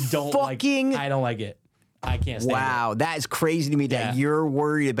 that's I don't fucking. I don't like it. I can't stand Wow, that is crazy to me that Yeah. you're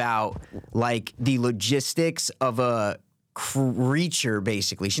worried about like the logistics of a creature.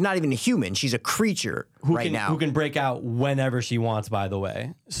 Basically, she's not even a human; she's a creature it. Who right can, now. Who can break out whenever she wants, by the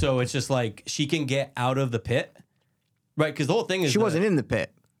way. So it's just like she can get out of the pit, right? Because the whole thing is She wasn't in the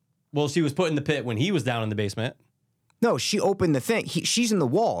pit. Well, she was put in the pit when he was down in the basement. No, she opened the thing. She's in the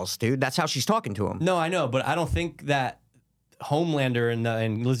walls, dude. That's how she's talking to him. No, I know, but I don't think that Homelander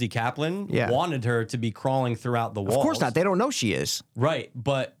and Lizzie Kaplan Yeah. wanted her to be crawling throughout the walls. Of course not. They don't know she is. Right,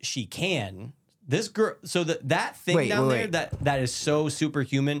 but she can. This girl, so that thing down there that is so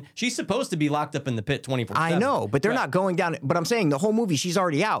superhuman. She's supposed to be locked up in the pit 24/7. I know, but they're Right. not going down. But I'm saying the whole movie, she's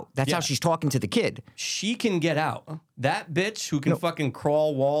already out. That's Yeah. how she's talking to the kid. She can get out. That bitch who can fucking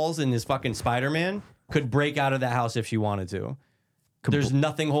crawl walls and is fucking Spider-Man could break out of that house if she wanted to. There's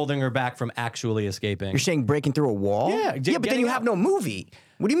nothing holding her back from actually escaping. You're saying breaking through a wall? Yeah, Yeah, but then getting you out. have no movie.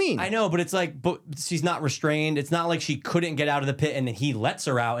 What do you mean? I know, but it's like, but she's not restrained. It's not like she couldn't get out of the pit and then he lets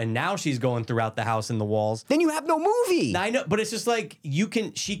her out, and now she's going throughout the house and the walls. Then you have no movie. I know, but it's just like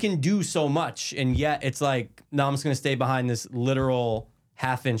she can do so much, and yet it's like, no, I'm just gonna stay behind this literal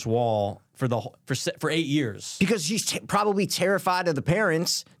half-inch wall for 8 years. Because she's probably terrified of the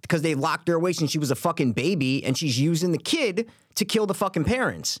parents because they locked her away since she was a fucking baby, and she's using the kid to kill the fucking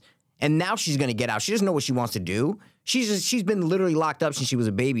parents. And now she's gonna get out. She doesn't know what she wants to do. She's been literally locked up since she was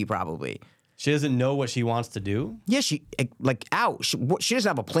a baby, probably. She doesn't know what she wants to do? Yeah, out. She doesn't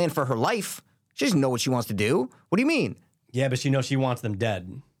have a plan for her life. She doesn't know what she wants to do. What do you mean? Yeah, but she knows she wants them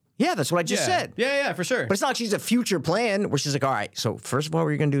dead. Yeah, that's what I just said. Yeah, for sure. But it's not like she's a future plan where she's like, all right, so first of all, what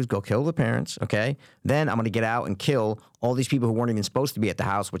you're going to do is go kill the parents, okay? Then I'm going to get out and kill all these people who weren't even supposed to be at the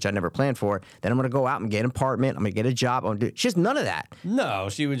house, which I never planned for. Then I'm going to go out and get an apartment. I'm going to get a job. She has none of that. No,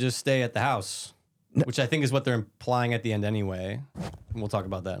 she would just stay at the house, which I think is what they're implying at the end anyway. We'll talk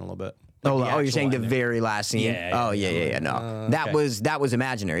about that in a little bit. Like you're saying the very last scene? Yeah. Yeah. No, that was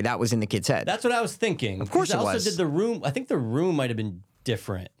imaginary. That was in the kid's head. That's what I was thinking. Of course it was. I also did the room. I think the room might have been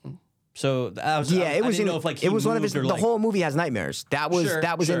different. So it was. It was one of his. The whole movie has nightmares. That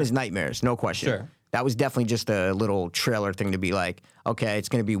was in his nightmares, no question. Sure. That was definitely just a little trailer thing to be like, okay, it's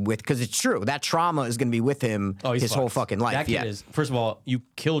going to be because it's true. That trauma is going to be with him his whole fucking life. That kid is. First of all, you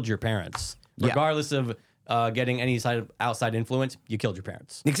killed your parents, regardless of getting any outside influence. You killed your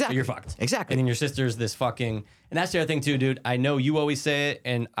parents. Exactly. So you're fucked. Exactly. And then your sister's this fucking. And that's the other thing too, dude. I know you always say it,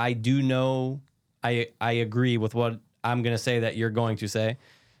 and I do know. I agree with what I'm gonna say that you're going to say.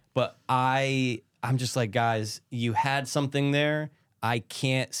 But I'm just like, guys, you had something there. I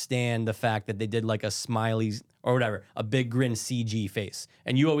can't stand the fact that they did like a smiley or whatever, a big grin CG face.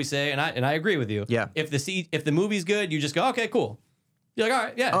 And you always say, and I agree with you. Yeah. If the movie's good, you just go, okay, cool. You're like, all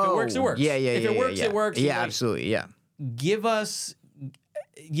right, yeah. If it works, it works. Yeah. If it works, it works. Yeah, like, absolutely. Yeah. Give us.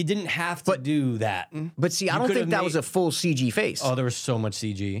 You didn't have to do that. But see, I don't think that was a full CG face. Oh, there was so much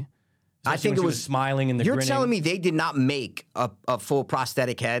CG. I think it was smiling and the You're grinning. telling me they did not make a full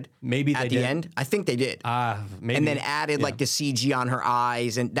prosthetic head? Maybe at they the did. end. I think they did. Maybe. And then added like the CG on her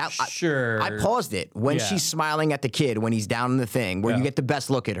eyes and that. Sure. I paused it when she's smiling at the kid when he's down in the thing where you get the best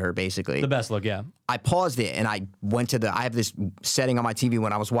look at her basically. The best look, yeah. I paused it and I went to I have this setting on my TV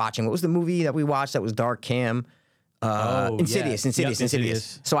when I was watching. What was the movie that we watched that was dark cam?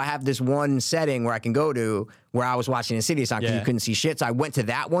 Insidious. So I have this one setting where I can go to where I was watching Insidious on because you couldn't see shit. So I went to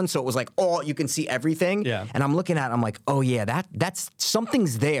that one. So it was like, oh, you can see everything. Yeah. And I'm looking at it, I'm like, oh yeah, that's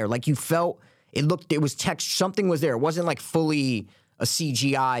something's there. Like you felt it was text, something was there. It wasn't like fully a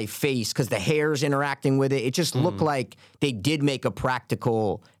CGI face because the hair's interacting with it. It just looked like they did make a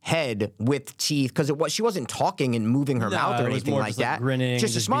practical head with teeth because she wasn't talking and moving her mouth or anything like that. Grinning,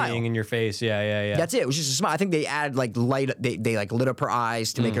 just a smile being in your face. Yeah. That's it. It was just a smile. I think they added like light. They like lit up her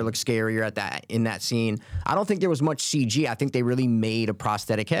eyes to make her look scarier in that scene. I don't think there was much CG. I think they really made a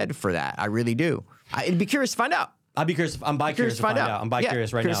prosthetic head for that. I really do. I'd be curious to find out. I'd be curious. I'm curious to find out. I'm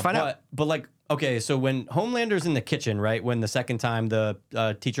curious right now. But like, okay, so when Homelander's in the kitchen, right? When the second time the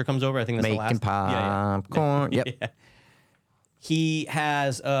teacher comes over, I think that's the last. Making popcorn. Yep. Yeah. He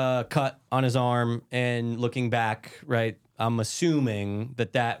has a cut on his arm, and looking back, right? I'm assuming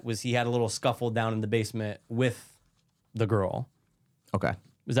that was he had a little scuffle down in the basement with the girl. Okay.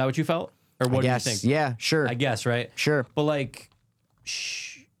 Is that what you felt, or what do you think? Yeah, sure. I guess, right? Sure. But like,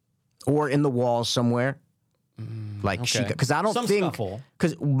 or in the walls somewhere. Like she, because I don't think,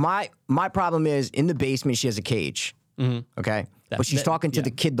 because my problem is in the basement she has a cage, okay, but she's talking to the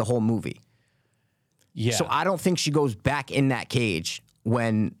kid the whole movie. Yeah. So I don't think she goes back in that cage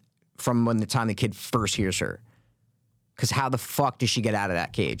from the time the kid first hears her. Because how the fuck does she get out of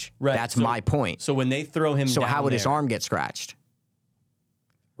that cage? Right. That's my point. So when they throw him, so down how would there, his arm get scratched?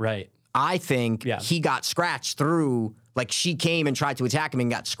 Right. I think he got scratched through, like she came and tried to attack him and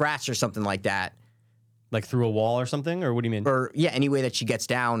got scratched or something like that. Like through a wall or something, or what do you mean? Or any way that she gets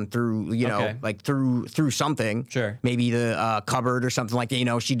down through, like through something. Sure. Maybe the cupboard or something like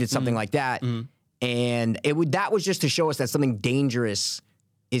that. She did something like that, and that was just to show us that something dangerous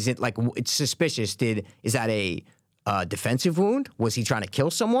isn't like it's suspicious. Is that a defensive wound? Was he trying to kill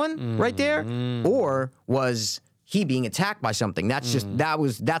someone right there, or was he being attacked by something? That's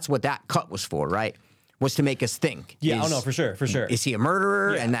that's what that cut was for, right? Was to make us think. Yeah, no, for sure. Is he a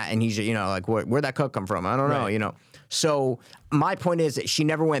murderer? Yeah. And he's, like, where'd that cut come from? I don't know, So my point is that she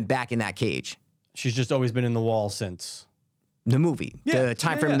never went back in that cage. She's just always been in the wall since. The movie. Yeah. The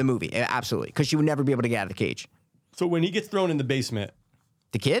time frame of the movie. Absolutely. Because she would never be able to get out of the cage. So when he gets thrown in the basement.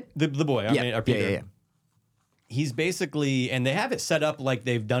 The kid? The boy. I mean, Peter. Yeah. He's basically, and they have it set up like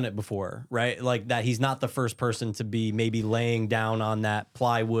they've done it before, right? Like that he's not the first person to be maybe laying down on that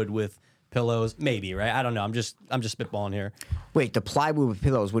plywood with pillows, maybe, right? I don't know. I'm just spitballing here. Wait, the plywood with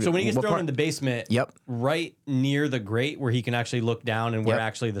pillows. So when he gets thrown in the basement, right near the grate where he can actually look down and where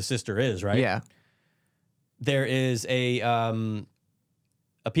actually the sister is, right? Yeah. There is a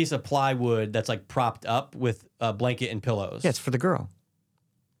a piece of plywood that's like propped up with a blanket and pillows. Yeah, it's for the girl.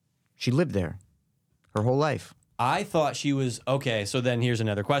 She lived there her whole life. I thought she was okay. So then here's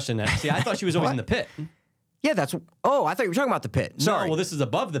another question. Then. See, I thought she was always in the pit. Yeah, that's. Oh, I thought you were talking about the pit. Sorry. No, well, this is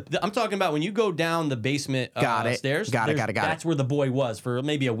above the. I'm talking about when you go down the basement stairs. Got it. That's where the boy was for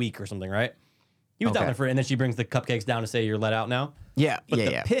maybe a week or something, right? He was down there and then she brings the cupcakes down to say you're let out now. Yeah, but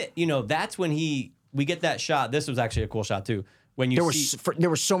the pit, that's when we get that shot. This was actually a cool shot too. When there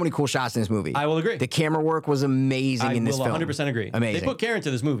were so many cool shots in this movie. I will agree. The camera work was amazing in this film. I will 100% agree. Amazing. They put care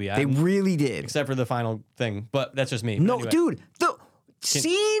into this movie. They really did. Except for the final thing, but that's just me. No, anyway. dude, the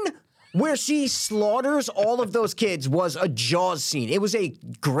scene where she slaughters all of those kids was a Jaws scene. It was a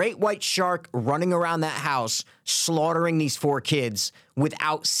great white shark running around that house, slaughtering these 4 kids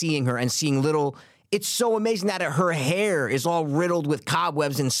without seeing her and seeing little. It's so amazing that her hair is all riddled with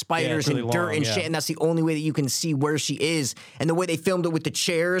cobwebs and spiders and dirt and shit, and that's the only way that you can see where she is. And the way they filmed it with the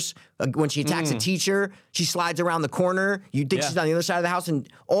chairs, when she attacks a teacher, she slides around the corner. You think she's on the other side of the house, and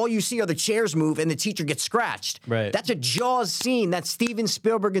all you see are the chairs move, and the teacher gets scratched. Right. That's a Jaws scene. That's Steven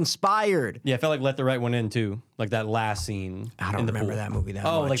Spielberg inspired. Yeah, I felt like Let the Right One In too, like that last scene. I don't remember that movie that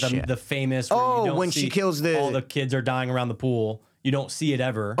much. Oh, like the famous. Where you don't when see she kills all the kids are dying around the pool. You don't see it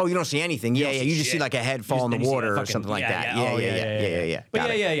ever. Oh, you don't see anything. Yeah, you just see like a head fall in the water or something like that. Yeah.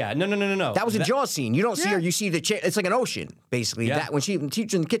 But yeah. No. That was a Jaws scene. You don't see her. You see the chair. It's like an ocean, basically. Yeah. That when she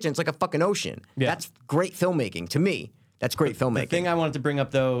teaches in the kitchen, it's like a fucking ocean. Yeah. That's great filmmaking to me. That's great filmmaking. The thing I wanted to bring up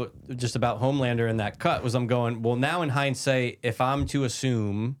though, just about Homelander and that cut, was I'm going, well, now in hindsight, if I'm to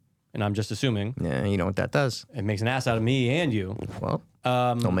assume, and I'm just assuming, yeah, you know what that does? It makes an ass out of me and you. Well,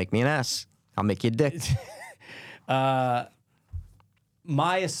 don't make me an ass. I'll make you a dick.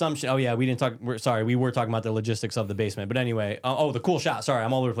 My assumption. We didn't talk. We were talking about the logistics of the basement. But anyway, the cool shot. Sorry,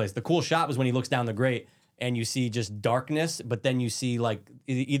 I'm all over the place. The cool shot was when he looks down the grate and you see just darkness, but then you see like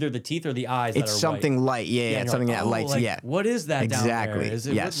either the teeth or the eyes. It's something white. light. Yeah, it's something that lights. Like, yeah. What is that? Exactly. Down there? Is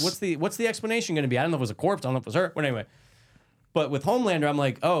it, yes. What's the explanation going to be? I don't know if it was a corpse. I don't know if it was her. But anyway, but with Homelander, I'm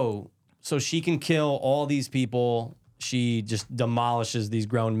like, oh, so she can kill all these people. She just demolishes these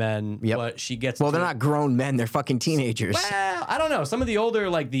grown men. Yep. But she gets. Well, they're not grown men. They're fucking teenagers. Well, I don't know. Some of the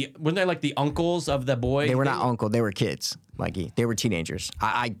older, weren't they like the uncles of the boy? They were not uncle. They were kids, Mikey. They were teenagers.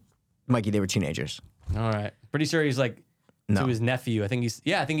 Mikey, they were teenagers. All right. Pretty sure he's like to his nephew. I think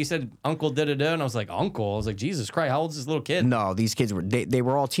he said Uncle da-da-da, and I was like, Uncle? I was like, Jesus Christ, how old is this little kid? No, these kids they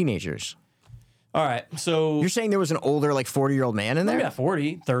were all teenagers. All right. So you're saying there was an older, like 40-year-old man in there? Yeah,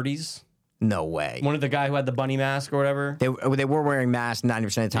 40, 30s. No way. One of the guy who had the bunny mask or whatever. They were wearing masks 90%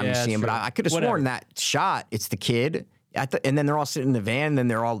 of the time you see him, but I could have sworn that shot, it's the kid. And then they're all sitting in the van, and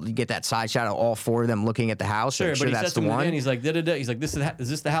then you get that side shot of all 4 of them looking at the house. Sure, but he that's says to the him one. Again, he's like, da-da-da. He's like, is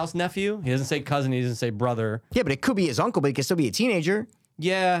this the house nephew? He doesn't say cousin, he doesn't say brother. Yeah, but it could be his uncle, but he could still be a teenager.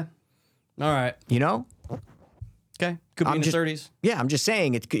 Yeah. All right. You know? Okay. Could be in his 30s. Yeah, I'm just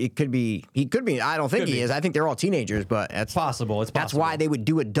saying it could be. He could be. I don't think he is. I think they're all teenagers, but that's possible. It's possible. That's why they would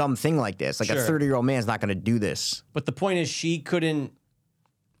do a dumb thing like this. Like a 30-year-old man's not going to do this. But the point is, she couldn't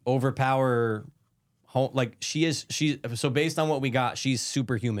overpower. So based on what we got, she's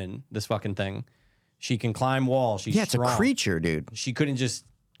superhuman. This fucking thing. She can climb walls. She's strong. It's a creature, dude. She couldn't just.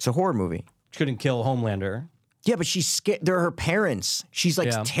 It's a horror movie. She couldn't kill Homelander. Yeah, but she's scared. They're her parents. She's like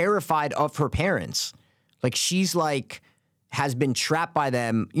terrified of her parents. Like she's like has been trapped by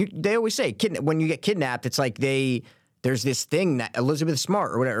them. They always say when you get kidnapped, it's like there's this thing that Elizabeth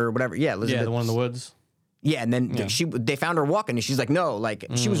Smart or whatever. Yeah, Elizabeth. Yeah, the one in the woods. Yeah, and then they found her walking, and she's like, no, like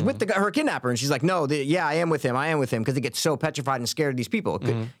she was with her kidnapper, and she's like, no, I am with him, because they get so petrified and scared of these people.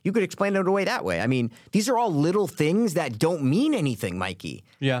 You could explain it away that way. I mean, these are all little things that don't mean anything, Mikey.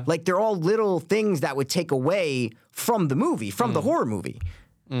 Yeah, like they're all little things that would take away from the movie, from the horror movie.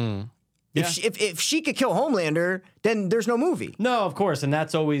 Yeah. If she could kill Homelander, then there's no movie. No, of course, and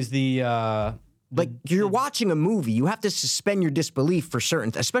that's always the. You're watching a movie, you have to suspend your disbelief for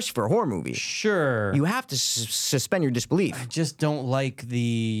certain, especially for a horror movie. Sure. You have to suspend your disbelief. I just don't like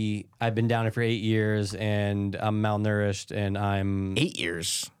I've been down here for 8 years and I'm malnourished and I'm... 8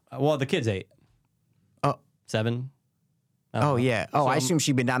 years? Well, the kid's 8. Oh. 7? Yeah. Oh, so I assume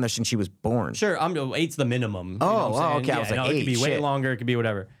she'd been down there since she was born. Sure, 8's the minimum. Oh, okay. I was like, 8, it could be way longer, it could be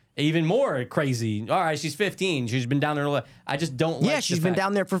whatever. Even more crazy. All right, she's 15. She's been down there. I just don't like. Yeah, she's been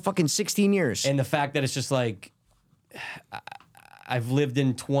down there for fucking 16 years. And the fact that it's just like, I've lived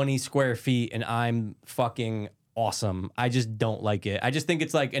in 20 square feet and I'm fucking awesome. I just don't like it. I just think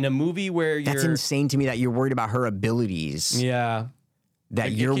it's like in a movie where That's insane to me that you're worried about her abilities. Yeah. that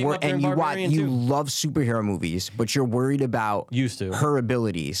It you're came up during and you Barbarian, you too. love superhero movies, but you're worried about Used to. her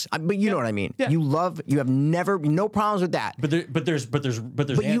abilities. But you know what I mean. Yeah. You have never no problems with that. But there's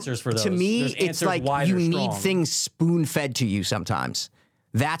answers for those. To me, There's it's answers like why you they're need strong. things spoon fed to you sometimes.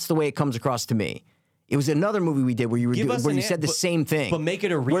 That's the way it comes across to me. It was another movie we did where you were Give us where an you said the but- same thing. but make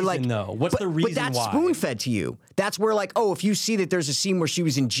it a Where, reason, though. What's the reason But that's why? spoon fed to you. That's where like, oh, if you see that there's a scene where she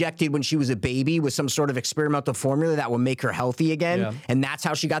was injected when she was a baby with some sort of experimental formula that will make her healthy again, Yeah. and that's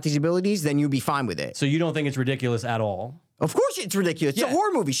how she got these abilities, then you'd be fine with it. So you don't think it's ridiculous at all? Of course it's ridiculous. It's Yeah. a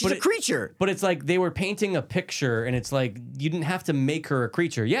horror movie. She's But a creature. But it's like they were painting a picture, and it's like you didn't have to make her a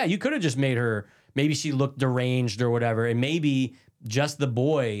creature. Yeah, you could have just made her. Maybe she looked deranged or whatever, and maybe just the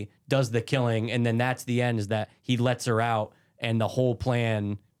boy does the killing, and then that's the end. Is that he lets her out, and the whole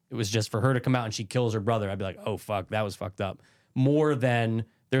plan it was just for her to come out and she kills her brother. I'd be like, oh fuck, that was fucked up. More than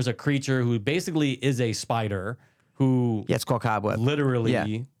there's a creature who basically is a spider who Yeah, it's called Cobweb. literally Yeah.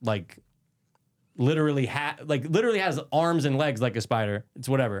 literally has arms and legs like a spider. It's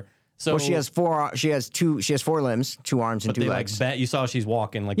whatever. So Well, she has four limbs, 2 arms and 2 they legs. like bent. You saw she's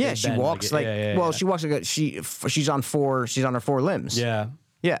walking like Yeah, they she bend, walks yeah. she walks like she's on her 4 limbs. Yeah,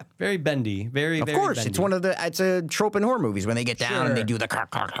 Yeah. very bendy, very Of very course, bendy. it's a trope in horror movies when they get down and they Sure. do the And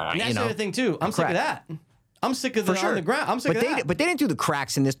that's you the know. other thing too. I'm sick of crack. that. I'm sick of the on the ground. I'm sick but of that. But they didn't do the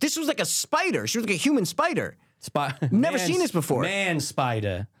cracks in this. This was like a spider. She was like a human spider. Never seen this before. Man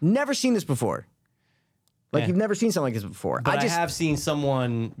spider. Never seen this before. Like Yeah. you've never seen something like this before. But I have seen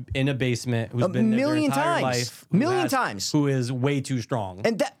someone in a basement who's been there their million entire times. life, Million times. who is way too strong.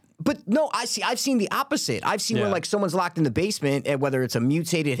 And that, but no, I've seen the opposite. I've seen where Yeah. like someone's locked in the basement, and whether it's a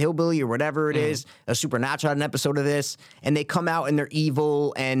mutated hillbilly or whatever Mm-hmm. it is, a supernatural had an episode of this, and they come out and they're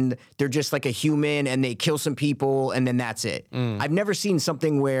evil and they're just like a human and they kill some people and then that's it. Mm. I've never seen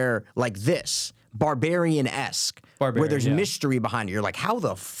something where like this. Barbarian-esque, where there's yeah. mystery behind it. You're like, how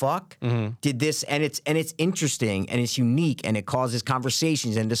the fuck did this? And it's interesting and it's unique and it causes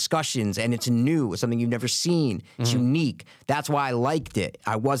conversations and discussions and it's new. It's something you've never seen. It's unique. That's why I liked it.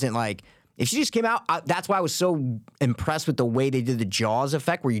 I wasn't like, if she just came out, that's why I was so impressed with the way they did the Jaws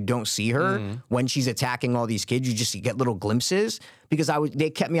effect, where you don't see her when she's attacking all these kids. You just get little glimpses because they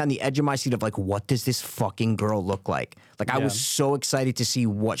kept me on the edge of my seat of like, what does this fucking girl look like? Like I was so excited to see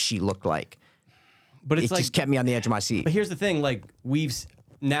what she looked like. But It it's like just kept me on the edge of my seat. But here's the thing, like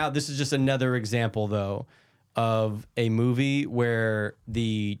now this is just another example though of a movie where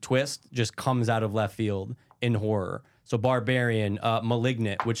the twist just comes out of left field in horror. So Barbarian,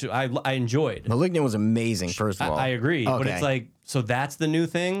 Malignant, which I enjoyed. Malignant was amazing, first of all. I agree, but Okay. it's like, so that's the new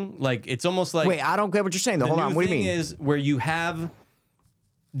thing. Like it's almost like Wait, I don't get what you're saying though. the Hold new on, what do you thing mean? is where you have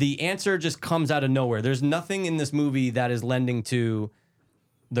the answer just comes out of nowhere. There's nothing in this movie that is lending to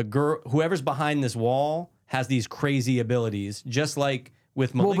the girl, whoever's behind this wall has these crazy abilities, just like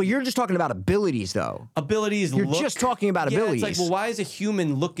with Well, Malignant. but you're just talking about abilities though. Abilities You're look, just talking about yeah, abilities. It's like, well, why is a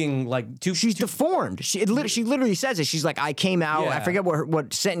human looking like She's deformed. She literally says it. She's like, I came out. I Yeah. forget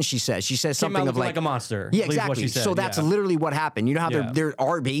what sentence she says. She says came out something of looking like a monster? I Yeah, believe is what exactly. she said, So that's yeah. literally what happened. You know how Yeah. there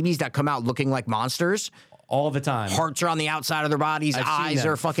are babies that come out looking like monsters. all the time. Hearts are on the outside of their bodies. I've seen Eyes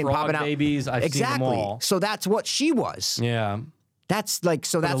them. are fucking Frog popping out. babies, I've seen them exactly. all. So that's what she was. Yeah, That's like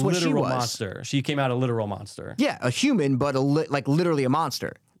so. That's a what she literal was. monster. She came out a literal monster. Yeah, a human, but like literally a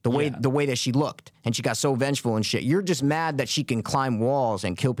monster. The Yeah. way that she looked, and she got so vengeful and shit. You're just mad that she can climb walls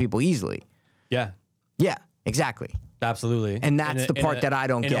and kill people easily. Yeah, Yeah, exactly. absolutely. And that's the part that I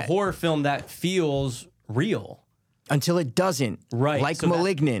don't in a get. horror film that feels real. Until it doesn't. Right. Like so that-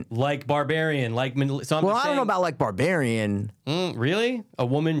 Malignant. like Barbarian, like so I'm Well, just I don't know saying- about like Barbarian. Really? A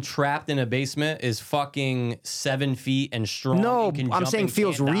woman trapped in a basement is fucking 7 feet and strong. No, and can I'm jump saying and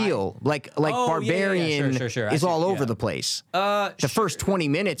feels can't die? real. Like Oh, yeah, yeah, Barbarian sure. I is see, all over yeah. the place. The The first 20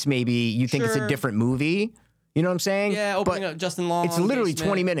 minutes, maybe you think it's a Sure. different movie. You know what I'm saying? Yeah, opening up Justin Long. It's literally basement.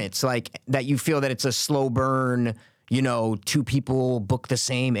 20 minutes, like that you feel that it's a slow burn. You know, 2 people book the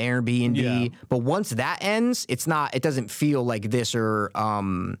same Airbnb. Yeah. But once that ends, it's not. It doesn't feel like this or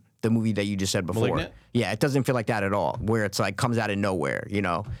the movie that you just said before. Malignant? Yeah, it doesn't feel like that at all. Where it's like comes out of nowhere. You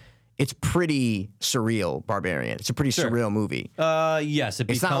know, it's pretty surreal. Barbarian. It's a pretty surreal movie. Yes,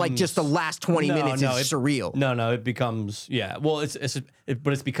 It's not like just the last 20 minutes is surreal. No, it becomes Well,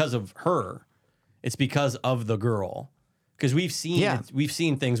 but it's because of her. It's because of the girl. Because we've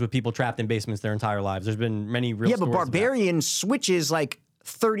seen things with people trapped in basements their entire lives. There's been many real Yeah, but stories of that. Barbarian switches like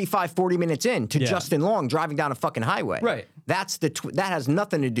 35, 40 minutes in to Yeah. Justin Long driving down a fucking highway. Right. That's that has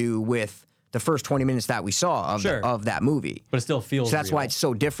nothing to do with the first 20 minutes that we saw of, Sure. of that movie. But it still feels So that's real. why it's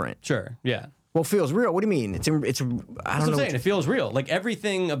so different. Sure, yeah. Well, it feels real. What do you mean? It's I That's don't what know. I'm saying. It feels real. Like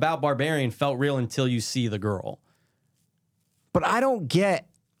everything about Barbarian felt real until you see the girl. But I don't get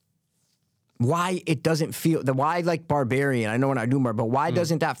why it doesn't feel, why like Barbarian, I know we're not doing but why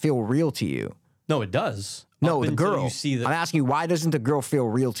doesn't that feel real to you? No, it does. No, Up the until girl. You see I'm asking you, why doesn't the girl feel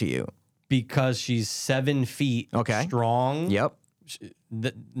real to you? because she's 7 feet strong. Yep.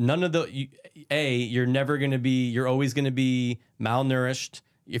 None of the you're never going to be, you're always going to be malnourished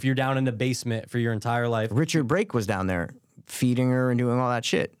if you're down in the basement for your entire life. Richard Brake was down there feeding her and doing all that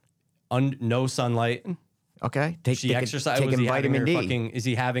shit. No sunlight. Okay. She exercised. Was he having her fucking? Is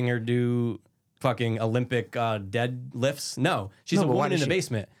he having her do fucking Olympic deadlifts? No, she's a woman in the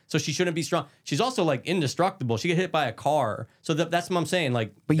basement, so she shouldn't be strong. She's also like indestructible. She get hit by a car, so that's what I'm saying.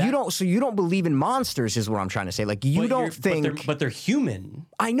 Like, but you don't. So you don't believe in monsters, is what I'm trying to say. Like you don't think, but they're human.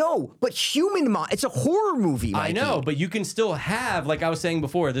 I know, but it's a horror movie. Mikey. I know, but you can still have, like I was saying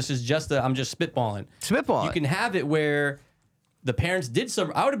before. This is just I'm just spitballing. Spitballing. You can have it where the parents did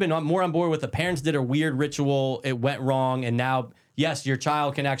some. I would have been more on board with the parents did a weird ritual. It went wrong, and now, yes, your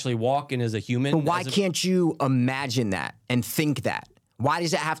child can actually walk and is a human. But why can't you imagine that and think that? Why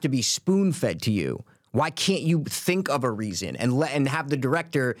does it have to be spoon-fed to you? Why can't you think of a reason and have the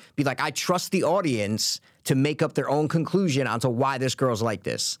director be like, I trust the audience to make up their own conclusion onto why this girl's like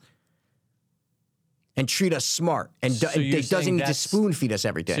this, and treat us smart and it doesn't need to spoon-feed us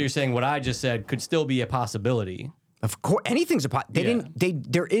everything. So you're saying what I just said could still be a possibility. Of course, anything's a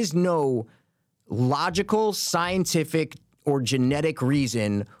there is no logical, scientific, or genetic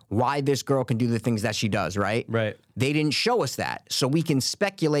reason why this girl can do the things that she does, right? Right. They didn't show us that. So we can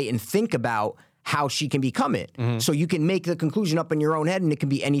speculate and think about how she can become it. Mm-hmm. So you can make the conclusion up in your own head and it can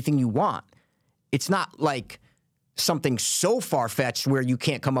be anything you want. It's not like something so far-fetched where you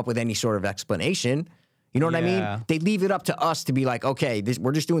can't come up with any sort of explanation. You know what I mean? They leave it up to us to be like, okay,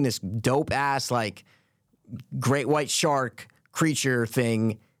 we're just doing this dope-ass, like, great white shark creature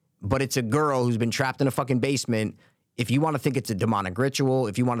thing, but it's a girl who's been trapped in a fucking basement. If you want to think it's a demonic ritual,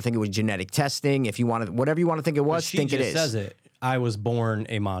 if you want to think it was genetic testing, if you want to, whatever you want to think it was, think it is. She just says it. I was born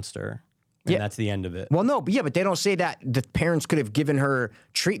a monster. And that's the end of it. Well, no, but they don't say that the parents could have given her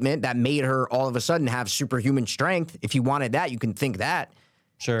treatment that made her all of a sudden have superhuman strength. If you wanted that, you can think that.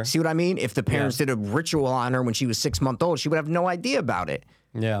 Sure. See what I mean? If the parents did a ritual on her when she was 6 months old, she would have no idea about it.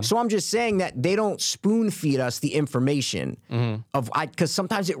 Yeah. So I'm just saying that they don't spoon feed us the information because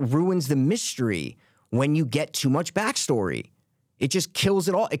sometimes it ruins the mystery when you get too much backstory. It just kills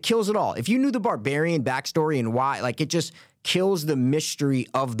it all. It kills it all. If you knew the Barbarian backstory and why, like, it just kills the mystery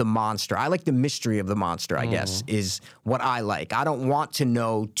of the monster. I like the mystery of the monster, I guess, is what I like. I don't want to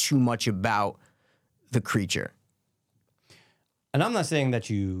know too much about the creature. And I'm not saying that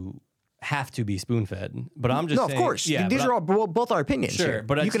you have to be spoon-fed, but I'm just saying... No, of course. Yeah, these are all both our opinions. Sure, here.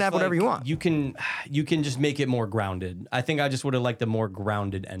 but you can have whatever you want. You can just make it more grounded. I think I just would have liked a more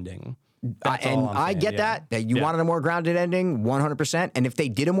grounded ending. I get that you wanted a more grounded ending, 100%. And if they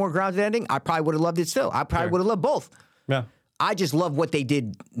did a more grounded ending, I probably would have loved it still. I probably would have loved both. Yeah. I just love what they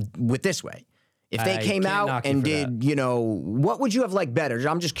did with This Way. If they came out and did, what would you have liked better?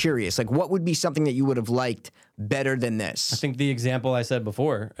 I'm just curious. Like, what would be something that you would have liked better than this? I think the example I said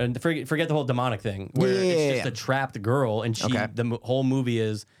before, and forget the whole demonic thing, where it's just a trapped girl, and the whole movie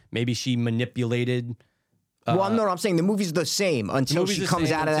is maybe she manipulated. Well, no, I'm saying the movie's the same until she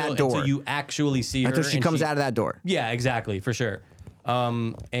comes out of that door. Until you actually see her. Until she comes out of that door. Yeah, exactly, for sure.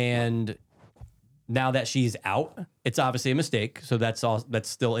 And now that she's out, it's obviously a mistake. So that's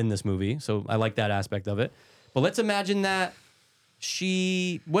still in this movie. So I like that aspect of it. But let's imagine that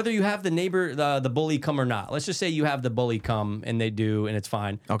whether you have the neighbor, the bully come or not. Let's just say you have the bully come and they do, and it's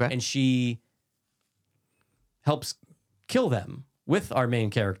fine. Okay. And she helps kill them with our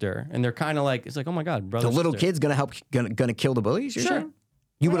main character, and they're kind of like, it's like, oh my god, brother. The little kid's gonna kill the bullies. You're saying?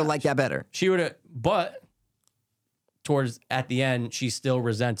 You would have liked that better. She would have, but at the end, she still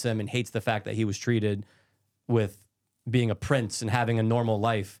resents him and hates the fact that he was treated with being a prince and having a normal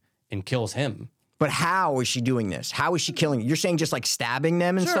life, and kills him. But how is she doing this? How is she killing? You're saying just like stabbing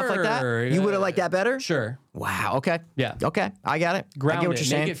them and stuff like that? You would have liked that better? Sure. Wow. Okay. Yeah. Okay. I got it. Ground I get what it. you're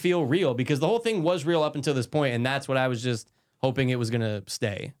saying. Make it feel real, because the whole thing was real up until this point, and that's what I was just hoping it was going to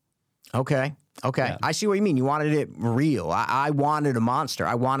stay. Okay. Yeah. I see what you mean. You wanted it real. I wanted a monster.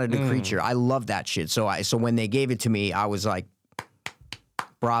 I wanted a creature. I love that shit. So when they gave it to me, I was like,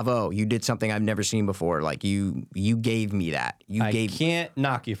 bravo, you did something I've never seen before. Like you gave me that. I can't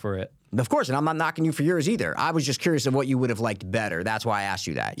knock you for it. Of course, and I'm not knocking you for yours either. I was just curious of what you would have liked better. That's why I asked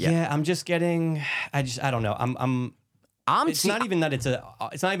you that. Yeah, I'm just getting. I don't know. It's not even that it's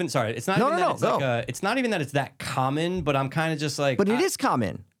not even that it's that common, but I'm kind of just like. But it is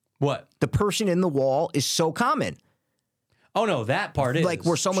common. What? The person in the wall is so common. Oh no, that part is like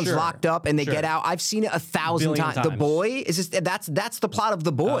where someone's sure, locked up and they sure. get out. I've seen it 1,000 Billion times. The times. Boy is just, that's the plot of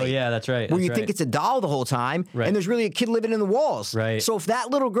The Boy. Oh yeah, that's right. Where that's you right. think it's a doll the whole time, Right. and there's really a kid living in the walls. Right. So if that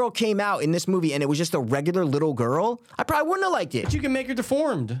little girl came out in this movie and it was just a regular little girl, I probably wouldn't have liked it. But you can make her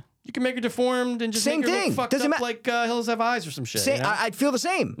deformed. You can make her deformed and just Same make her thing. look fucked Doesn't up like Hills Have Eyes or some shit. Say, you know? I'd feel the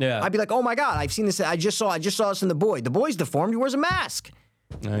same. Yeah. I'd be like, oh my God, I've seen this. I just saw this in The Boy. The Boy's deformed. He wears a mask.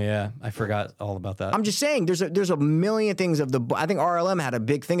 Oh yeah, I forgot all about that. I'm just saying, there's a million things of the. I think RLM had a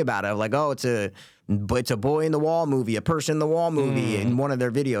big thing about it, like, oh, it's a boy in the wall movie, a person in the wall movie, in one of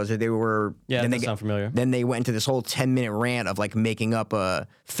their videos. That they were. Yeah, then that does sound familiar. Then they went into this whole 10-minute rant of like making up a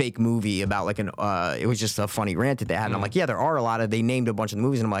fake movie about like an. It was just a funny rant that they had, and I'm like, yeah, there are a lot of. They named a bunch of the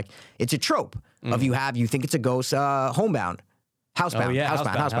movies, and I'm like, it's a trope of you think it's a ghost, Homebound, Housebound, Oh yeah,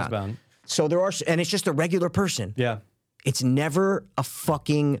 Housebound. So there are, and it's just a regular person. Yeah. It's never a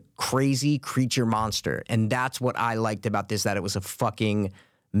fucking crazy creature monster. And that's what I liked about this, that it was a fucking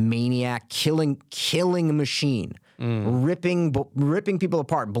maniac killing machine, ripping people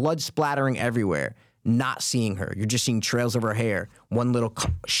apart, blood splattering everywhere, not seeing her. You're just seeing trails of her hair, one little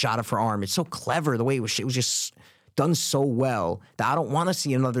shot of her arm. It's so clever the way it was just done so well that I don't want to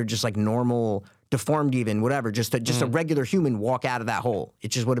see another just like normal, deformed even, whatever, just a regular human walk out of that hole. It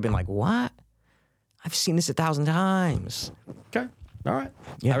just would have been like, what? I've seen this 1,000 times. Okay. All right.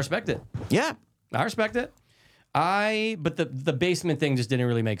 Yeah. I respect it. Yeah. I respect it. But the basement thing just didn't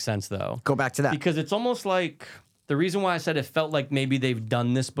really make sense though. Go back to that. Because it's almost like the reason why I said it felt like maybe they've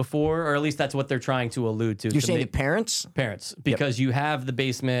done this before, or at least that's what they're trying to allude to. You're saying the parents? Parents. Because you have the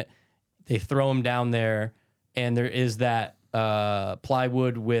basement, they throw him down there, and there is that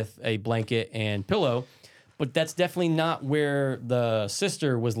plywood with a blanket and pillow. But that's definitely not where the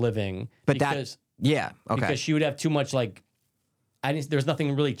sister was living. But yeah, okay. Because she would have too much like, there's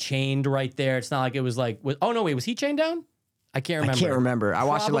nothing really chained right there. It's not like it was like, oh no, wait, was he chained down? I can't remember. I can't remember. I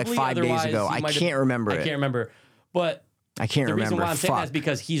watched it like 5 days ago. I can't remember it. I can't remember. But I can't the remember. reason why I'm saying that is Fuck.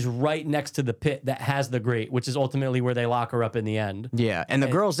 because he's right next to the pit that has the grate, which is ultimately where they lock her up in the end. Yeah, and the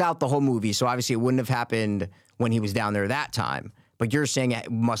girl's out the whole movie, so obviously it wouldn't have happened when he was down there that time. But you're saying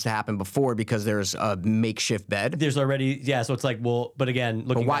it must have happened before because there's a makeshift bed? There's already, yeah, so it's like, well, but again,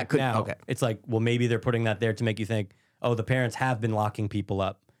 looking back now, it's like, well, maybe they're putting that there to make you think, oh, the parents have been locking people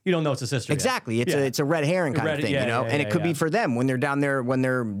up. You don't know it's a sister Exactly. yet. It's a red herring kind of thing, you know? And it could be for them when they're down there,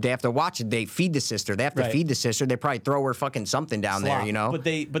 they have to watch it, they feed the sister. They have to feed the sister. They probably throw her fucking something down there, you know? But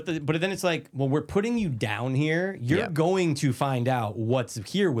then it's like, well, we're putting you down here. You're going to find out what's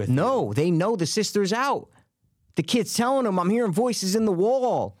here with you. No, they know the sister's out. The kid's telling them, I'm hearing voices in the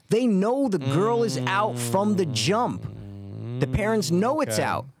wall. They know the girl is out from the jump. The parents know it's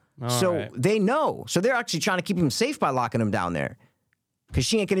out. So they know. So they're actually trying to keep him safe by locking him down there. Because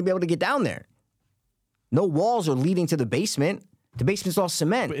she ain't going to be able to get down there. No walls are leading to the basement. The basement's all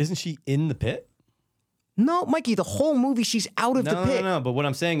cement. But isn't she in the pit? No, Mikey, the whole movie, she's out of the pit. No. But what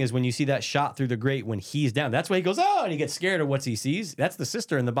I'm saying is when you see that shot through the grate when he's down, that's why he goes, oh, and he gets scared of what he sees. That's the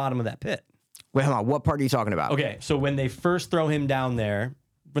sister in the bottom of that pit. Wait, hold on. What part are you talking about? Okay, so when they first throw him down there,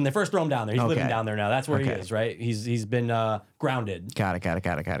 he's living down there now. That's where he is, right? He's been grounded. Got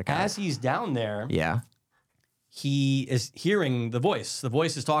it. As he's down there, Yeah. he is hearing the voice. The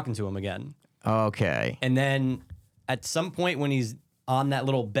voice is talking to him again. Okay. And then at some point when he's on that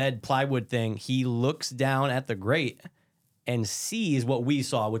little bed plywood thing, he looks down at the grate and sees what we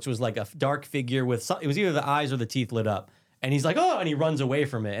saw, which was like a dark figure with it was either the eyes or the teeth lit up. And he's like, oh, and he runs away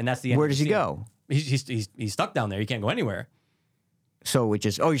from it. And that's the end. Where does he go? He's stuck down there. He can't go anywhere. So it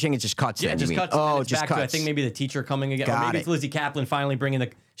just, you're saying it just cuts Yeah, then, it just you mean? cuts. Oh, And it it's just back cuts. to, I think maybe the teacher coming again. Got Or maybe it. it's Lizzie Kaplan finally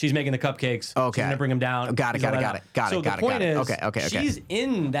she's making the cupcakes. Okay. She's going to bring him down. Got it. So the point is, Okay. she's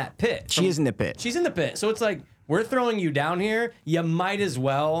in that pit. She is in the pit. She's in the pit. So it's like, we're throwing you down here. You might as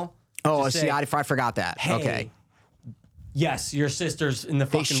well. Oh, just see, say, I forgot that. hey, Okay. Yes, your sister's in the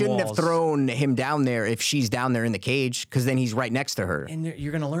fucking They shouldn't walls. have thrown him down there if she's down there in the cage, because then he's right next to her. And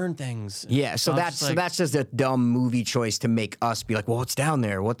you're going to learn things. Yeah, so that's just a dumb movie choice to make us be like, well, it's down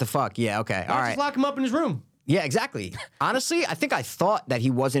there. What the fuck? Yeah, okay, all right. Just lock him up in his room. Yeah, exactly. Honestly, I think I thought that he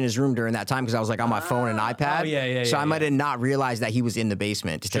was in his room during that time because I was like on my phone and iPad. Oh, yeah. So I might have not realized that he was in the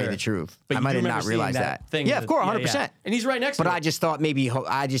basement, to tell you the truth. But I you might do have remember not realized seeing that. thing Yeah, of course, 100%. Yeah. And he's right next to But him. I just thought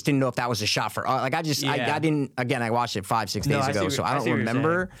I just didn't know if that was a shot for, I didn't, again, I watched it 5-6 days ago, so I don't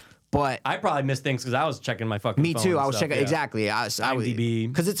remember. But I probably missed things because I was checking my fucking me phone too. and I was stuff, checking exactly. I was IMDb.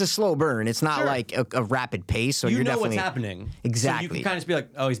 because it's a slow burn. It's not like a rapid pace. So you you're know definitely what's happening. Exactly. So you can kind of just be like,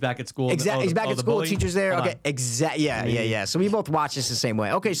 oh, he's back at school. Exactly. He's back at the school. bully? Teacher's there. Hold Okay. on. Exactly. Yeah. So we both watch this the same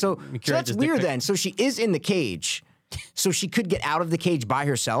way. Okay. So curate that's this dick weird pic. then. So she is in the cage. So she could get out of the cage by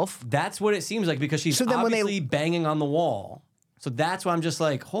herself? That's what it seems like because she's So then when obviously banging on the wall. So that's why I'm just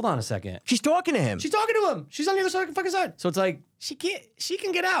like, hold on a second. She's talking to him. She's talking to him. She's on the other side, fucking side. So it's like, she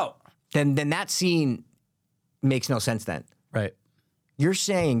can get out. Then that scene makes no sense then. Right. You're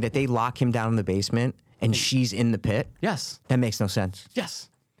saying that they lock him down in the basement and she's in the pit? Yes. That makes no sense. Yes.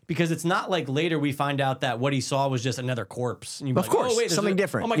 Because it's not like later we find out that what he saw was just another corpse. And you'd be Of like, course, oh, wait, something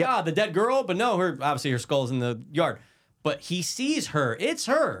different. Oh my Yep. God, the dead girl? But no, obviously her skull's in the yard. But he sees her. It's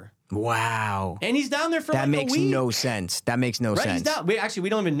her. Wow. And he's down there for That like makes a week. no sense. That makes no Right? sense. He's down. We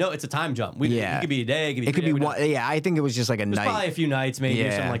don't even know. It's a time jump. Yeah. It could be a day. It could be one. Yeah, I think it was just like a night. Probably a few nights, maybe,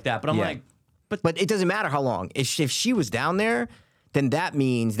 or something like that. But I'm like, but it doesn't matter how long. If she was down there, then that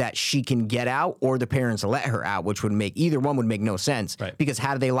means that she can get out or the parents let her out, which would make either one would make no sense. Right. Because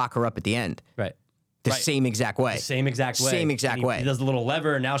how do they lock her up at the end? right. The Right. same exact way. Same exact way. Same exact And way. He does the little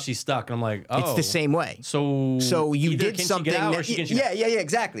lever, and now she's stuck. And I'm like, oh. It's the same way. So you either did can something. She get out or that, she can yeah,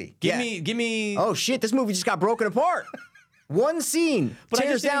 exactly. Give me. Oh shit! This movie just got broken apart. One scene But I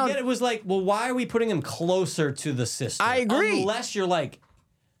tears just didn't down. get it. Was like, well, why are we putting him closer to the sister? I agree. Unless you're like,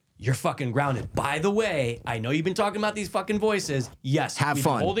 you're fucking grounded. By the way, I know you've been talking about these fucking voices. Yes, Have we've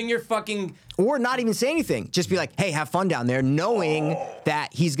been fun. holding your fucking. Or not even say anything. Just be like, hey, have fun down there, knowing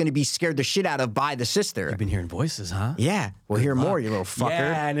that he's going to be scared the shit out of by the sister. You've been hearing voices, huh? Yeah. We'll hear more, you little fucker.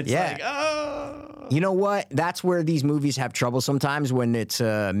 Yeah, and it's like, oh. You know what? That's where these movies have trouble sometimes when it's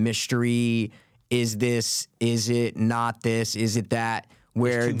a mystery. Is this? Is it not this? Is it that?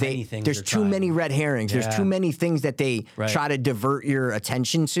 Where too many things there's they're too trying. many red herrings. Yeah. There's too many things that they Right. try to divert your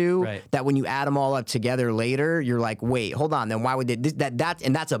attention to. Right. That when you add them all up together later, you're like, wait, hold on. Then why would they?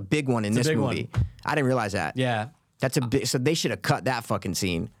 That's a big one in this big movie. I didn't realize that. Yeah. That's a big. So they should have cut that fucking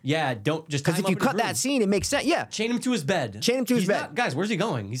scene. Yeah, don't just Because if you cut that scene, it makes sense. Yeah, chain him to his bed. Chain him to his He's bed. not- guys, where's he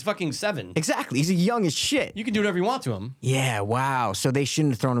going? He's fucking 7. exactly. He's young as shit. You can do whatever you want to him. Yeah, wow. So they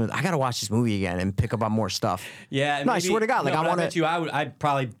shouldn't have thrown him. I gotta watch this movie again and pick up on more stuff. Yeah. No, I swear to God, like, I but wanna- bet you, I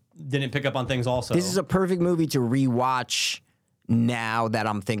probably didn't pick up on things also. This is a perfect movie to rewatch now that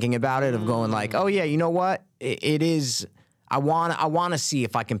I'm thinking about it. Of going like, oh yeah, you know what? It is. I want to see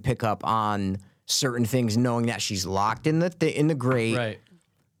if I can pick up on certain things, knowing that she's locked in the grate. right.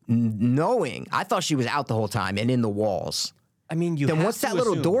 Knowing, I thought she was out the whole time and in the walls. I mean, you. Then have what's to that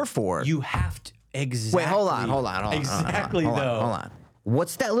little assume- door for? You have to exactly. Wait, hold on. Exactly hold though. on, hold on.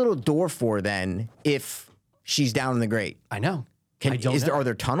 What's that little door for then? If she's down in the grate, I know. I don't know. Are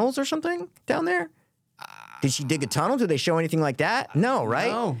there tunnels or something down there? Did she dig a tunnel? Did they show anything like that? No, right?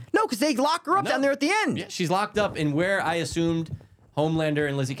 No. No, because they lock her up No. down there at the end. Yeah, she's locked up in where I assumed Homelander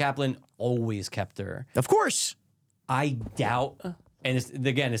and Lizzie Kaplan always kept her. Of course. I doubt. And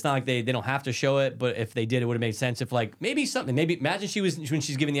it's not like they don't have to show it, but if they did, it would have made sense. If like maybe imagine when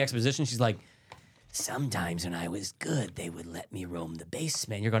she's giving the exposition, she's like, sometimes when I was good, they would let me roam the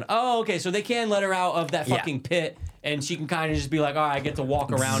basement. You're going, oh, okay, so they can let her out of that Yeah. fucking pit, and she can kind of just be like, all right, I get to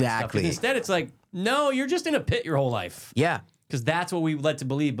walk around. And stuff. Exactly. But instead, it's like, no, you're just in a pit your whole life. Yeah. Because that's what we led to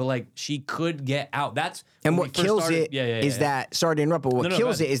believe. But like, she could get out. That's And when what we first kills started- it is that, sorry to interrupt, but what No,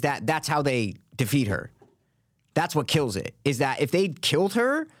 kills go it is that that's how they defeat her. That's what kills it, is that if they killed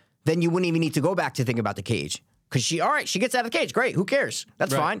her, then you wouldn't even need to go back to think about the cage. Because she gets out of the cage. Great. Who cares?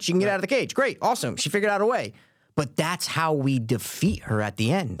 That's Right. fine. She can get out of the cage. Great. Awesome. She figured out a way. But that's how we defeat her at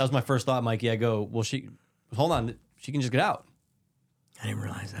the end. That was my first thought, Mikey. I go, well, hold on, she can just get out. I didn't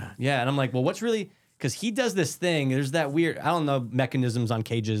realize that. Yeah, and I'm like, well, what's really, because he does this thing. There's that weird, I don't know mechanisms on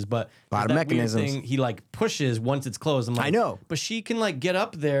cages, but A lot of there's that weird mechanisms. thing he like pushes once it's closed. I'm like, I know. but she can like get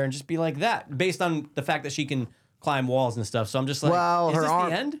up there and just be like that, based on the fact that she can climb walls and stuff. So I'm just like, Well, is her this arm-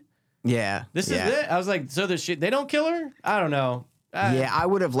 the end? Yeah. This yeah. is it? I was like, so they don't kill her? I don't know. Yeah, I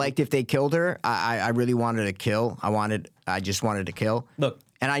would have liked if they killed her. I really wanted to kill. I just wanted to kill. Look.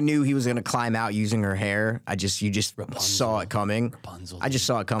 And I knew he was going to climb out using her hair. You just saw it coming. Rapunzel. I just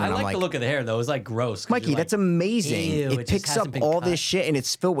saw it coming. I I'm like like, the look of the hair though. It was like gross. 'Cause Mikey, you're like, that's amazing. ew, It just picks hasn't up been all cut. this shit and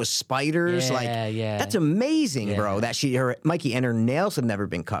it's filled with spiders. Yeah. That's amazing, bro. Yeah. That Mikey, and her nails have never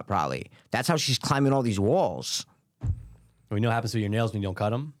been cut. Probably that's how she's climbing all these walls. We know what happens to your nails when you don't cut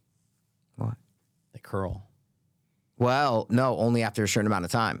them. What? They curl. Well, no, only after a certain amount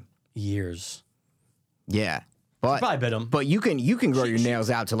of time. Years. Yeah, but Probably bit them. But you can grow your nails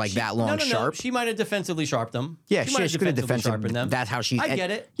out to like that long, sharp. She might have defensively sharpened them. Yeah, she might she's gonna defensively defensively- sharpen them. that's how she- I and-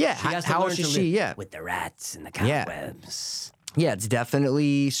 get it. yeah, She has to how learn else to is she- live yeah. with the rats and the Yeah. cobwebs. Yeah, it's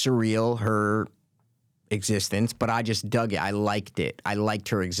definitely surreal, her existence, but I just dug it. I liked it. I liked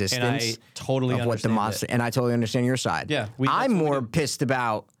her existence. And I totally of what the understand monster, it. and I totally understand your side. Yeah, I'm that's what we more do. pissed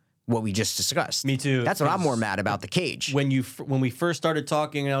about what we just discussed. Me too, That's what I'm 'cause more mad about, the cage. when we first started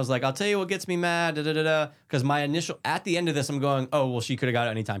talking, and I was like, I'll tell you what gets me mad, because my initial at the end of this, I'm going, oh well, she could have got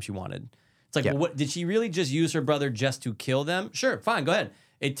it anytime she wanted. It's like, Yeah. well, what did she really just use her brother just to kill them? Sure, fine, go ahead.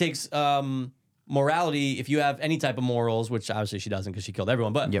 It takes morality if you have any type of morals, which obviously she doesn't because she killed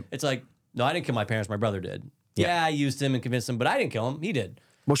everyone. But Yep. it's like, no, I didn't kill my parents. My brother did. Yeah. Yeah, I used him and convinced him, but I didn't kill him. He did.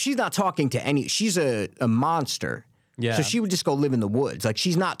 Well, she's not talking to any. She's a monster. Yeah. So she would just go live in the woods. Like,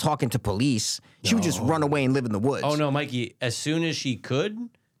 she's not talking to police. She would just run away and live in the woods. Oh no, Mikey! As soon as she could,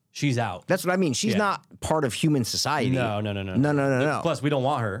 she's out. That's what I mean. She's not part of human society. No. Plus, we don't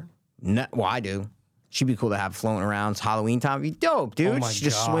want her. No, well, I do. She'd be cool to have floating around. It's Halloween time. It'd be dope, dude. Oh my She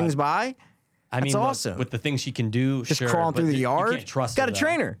just God. swings by. I mean, That's look, awesome. with the things she can do, Just sure, crawling but through the yard. You can't trust Got her, to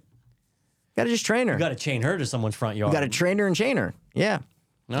train her. Got to just train her. You got to chain her to someone's front yard. Got to train her and chain her. Yeah.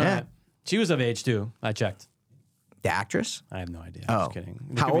 All yeah. right. She was of age too. I checked. The actress? I have no idea. I'm Oh. just kidding.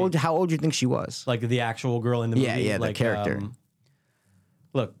 It How could be, old? How old do you think she was? Like the actual girl in the movie. Yeah, the like, character.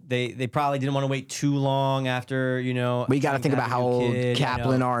 Look, they probably didn't want to wait too long after, We got to think about how old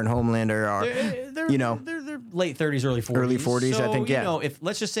Kaplan are and Homelander are. They're late 30s, early 40s. Early 40s, so, I think, yeah. If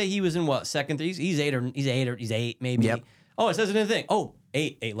let's just say he was in what, second, he's eight maybe. Yep. Oh, it says it in the thing. Oh,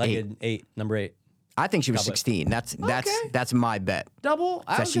 eight-legged, number 8. I think she was Cobweb. 16. That's my bet. Double?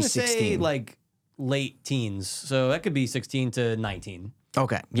 I So was going to she's say 16. like late teens. So that could be 16 to 19.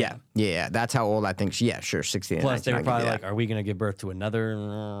 Okay. Yeah. That's how old I think she. Yeah, sure. 16. and Plus, they 19, were I can probably do like, that. are we going to give birth to another,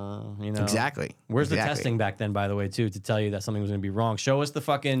 Exactly. Where's the Exactly. testing back then, by the way, too, to tell you that something was going to be wrong? Show us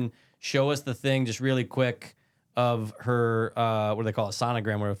the thing just really quick of her, what do they call it?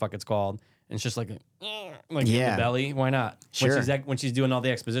 Sonogram, whatever the fuck it's called. And it's just like in Yeah. the belly. Why not? Sure. When she's doing all the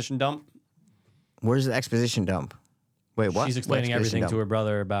exposition dump, Where's the exposition dump? Wait, what? she's explaining What exposition everything to dump? her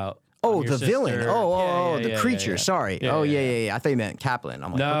brother about. Oh, your the villain. sister. Oh, Yeah, the creature. yeah. Sorry. Yeah, yeah. I thought you meant Kaplan.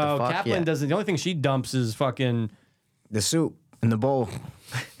 I'm like, No, what the fuck? Kaplan Yeah. doesn't. The only thing she dumps is fucking The soup in the bowl.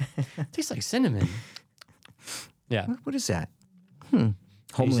 tastes like cinnamon. Yeah. What is that? He's just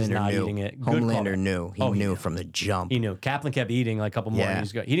Homelander not knew. eating it. Good Homelander call. knew. He Oh, he knew knew. from the jump. He knew. Kaplan kept eating like a couple more. Yeah. And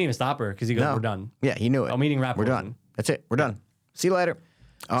he didn't even stop her because he goes, No. we're done. Yeah, he knew it. I'm eating rap We're poison. done. That's it. We're done. See you later.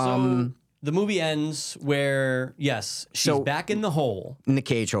 So the movie ends where, yes, she's So- back in the hole. In the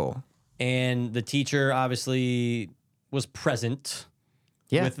cage hole. And the teacher obviously was present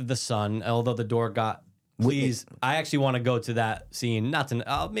Yeah. with the son, although the door got. Please, I actually want to go to that scene. Not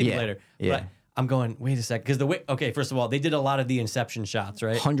to, maybe Yeah. later. Yeah. But I'm going, wait a sec. Because okay, first of all, they did a lot of the Inception shots,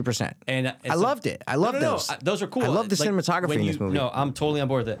 right? 100%. And I loved it. I loved those. Those are cool. I love the cinematography when in this movie. No, I'm totally on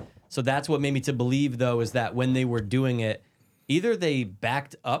board with it. So that's what made me to believe, though, is that when they were doing it, either they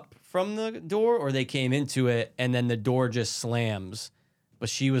backed up from the door or they came into it, and then the door just slams. But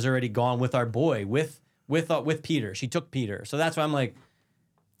she was already gone with our boy, with Peter. She took Peter. So that's why I'm like,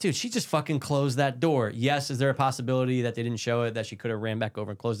 dude, she just fucking closed that door. Yes, is there a possibility that they didn't show it, that she could have ran back over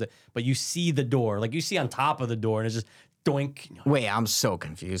and closed it? But you see the door. Like, you see on top of the door, and it's just doink. Wait, I'm so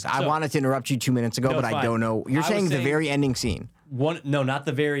confused. I wanted to interrupt you 2 minutes ago, No, but it's I fine. don't know. You're I was saying the saying- very ending scene. No, not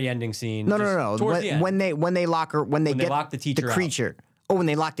the very ending scene. No. just towards the end. When they lock her, when they get lock the teacher out. creature. Oh, when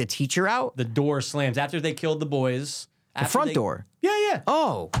they lock the teacher out? The door slams after they killed the boys. The front door. Yeah.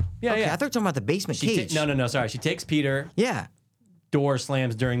 Oh. Yeah, okay. yeah. I thought you were talking about the basement She cage. no. Sorry. She takes Peter. Yeah. Door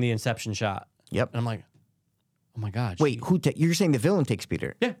slams during the Inception shot. Yep. And I'm like, oh my God. Wait, you're saying the villain takes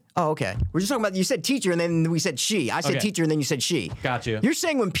Peter? Yeah. Oh, okay. We're just talking about, you said teacher and then we said she. I said Okay. teacher and then you said she. Got you. You're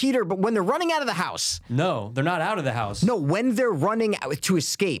saying but when they're running out of the house. No, they're not out of the house. No, when they're running out to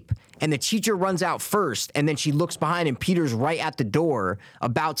escape and the teacher runs out first and then she looks behind and Peter's right at the door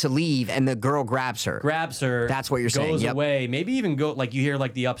about to leave and the girl grabs her. Grabs her. That's what you're saying, Goes yep. away. Maybe even like you hear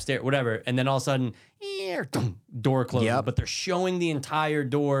like the upstairs, whatever. And then all of a sudden, door closes. Yep. But they're showing the entire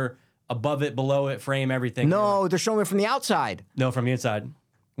door above it, below it, frame, everything. No, they're showing it from the outside. No, from the inside.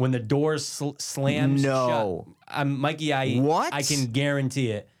 When the door slams No. shut, Mikey, What? I can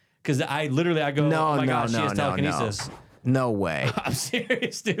guarantee it. Because I go, No, oh my no, God, she no, has no, telekinesis. No way. I'm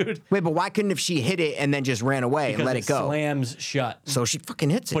serious, dude. Wait, but why couldn't if she hit it and then just ran away and let it go? slams shut. So she fucking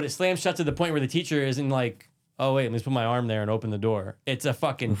hits it. But it slams shut to the point where the teacher isn't like, oh, wait, let me just put my arm there and open the door. It's a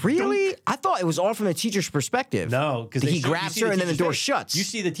fucking... Really? I thought it was all from the teacher's perspective. No, because he grabs her and then the door shuts. You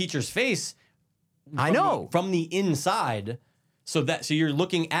see the teacher's face. I know. From the inside. So you're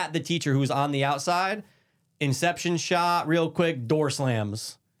looking at the teacher who's on the outside. Inception shot, real quick, door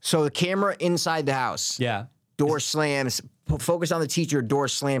slams. So the camera inside the house. Yeah. Door slams. Focus on the teacher. Door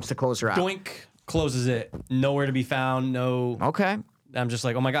slams to close her out. Doink, closes it. Nowhere to be found. No. Okay. I'm just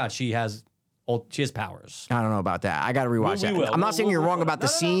like, oh my God, she has she has powers. I don't know about that. I got to rewatch that. will. I'm not saying you're wrong about the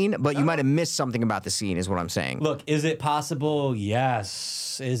scene, but you no. might have missed something about the scene, is what I'm saying. Look, is it possible?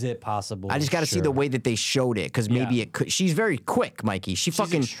 Yes. Is it possible? I just got to see the way that they showed it, because maybe it could. She's very quick, Mikey. She's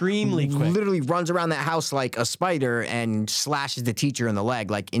fucking extremely quick. Literally runs around that house like a spider and slashes the teacher in the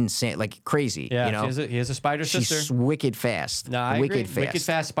leg like insane, like crazy. Yeah, you know? he has a spider sister. She's wicked fast. No, I wicked agree. fast. Wicked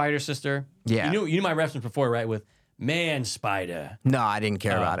fast spider sister. Yeah. You knew my reference before, right? With man spider. No, I didn't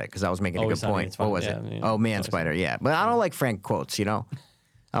care about it because I was making a Always good Sunny, point. it's fine. What was Yeah, it? yeah, Oh, man, Always spider. Yeah, but I don't like Frank quotes. You know,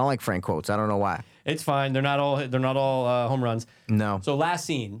 I don't like Frank quotes. I don't know why. It's fine. They're not all home runs. No. So last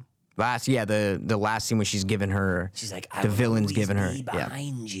scene. The last scene when she's giving her. She's like, the villain's giving her. Be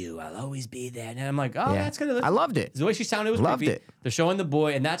behind you. I'll always be there. And I'm like, oh, Yeah. that's good. I loved it. The way she sounded was Loved creepy. it. They're showing the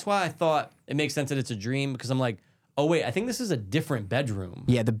boy, and that's why I thought it makes sense that it's a dream, because I'm like, oh wait, I think this is a different bedroom.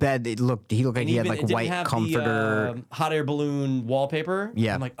 Yeah, the bed. He looked like he had like it didn't white have comforter. The, hot air balloon wallpaper.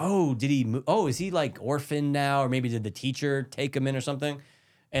 Yeah. I'm like, oh, did he? Oh, is he like orphaned now, or maybe did the teacher take him in or something?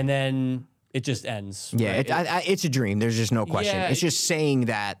 And then it just ends. Yeah, right? it's a dream. There's just no question. Yeah, it's just saying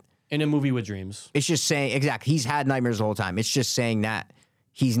that. In a movie with dreams. It's just saying exactly. He's had nightmares the whole time. It's just saying that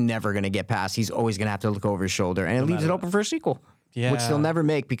he's never gonna get past. He's always gonna have to look over his shoulder, and it leaves it open for a sequel. Yeah. Which they'll never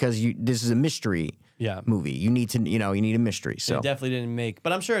make because this is a mystery. Yeah. Movie. You need to, you need a mystery. So It definitely didn't make,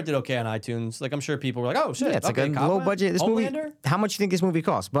 but I'm sure it did okay on iTunes. Like, I'm sure people were like, oh shit, yeah, it's okay, like a Cobweb? low budget. This movie. Homelander? How much do you think this movie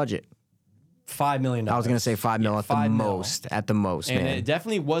cost? Budget. $5 million. I was gonna say $5 million at the $5 million. most. At the most, And man. it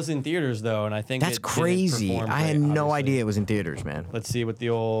definitely was in theaters though, and I think That's it didn't crazy. perform I had great, no obviously. idea it was in theaters, man. Let's see what the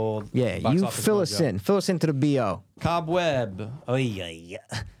old Yeah, box you office fill mojo. us in. Fill us into the BO. Cobweb. Oy, oy,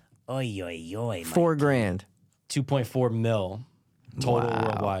 oy, oy, oy, $4,000. 2.4 mil total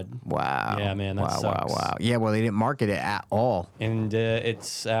worldwide. Wow. Yeah, man, that wow, sucks. wow. Yeah, well, they didn't market it at all. And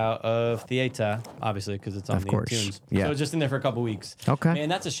it's out of theater, obviously, because it's on Of the course. iTunes. Yeah. So it's just in there for a couple weeks. Okay. Man,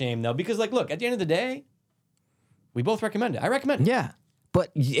 that's a shame, though, because, like, look, at the end of the day, we both recommend it. I recommend it. Yeah.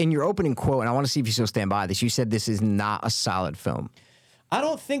 But in your opening quote, and I want to see if you still stand by this, you said this is not a solid film. I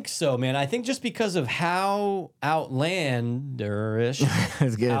don't think so, man. I think just because of how outlanderish,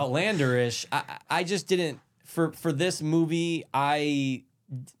 That's good. outlanderish, I just didn't, for this movie, I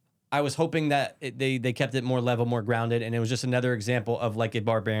was hoping that they kept it more level, more grounded, and it was just another example of like a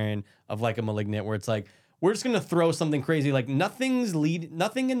Barbarian, of like a Malignant, where it's like, we're just going to throw something crazy. Like nothing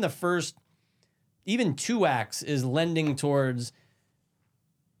in the first, even 2 acts is lending towards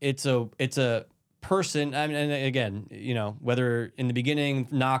it's a person. I mean, and again, whether in the beginning,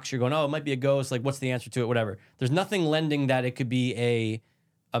 Knox, you're going, oh, it might be a ghost. Like, what's the answer to it? Whatever. There's nothing lending that it could be a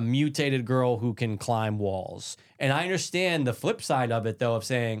mutated girl who can climb walls. And I understand the flip side of it, though, of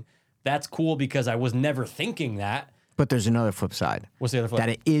saying that's cool because I was never thinking that. But there's another flip side. What's the other flip? That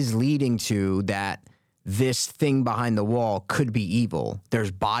it is leading to that this thing behind the wall could be evil.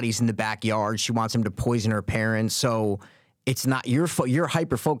 There's bodies in the backyard. She wants him to poison her parents. So it's not you're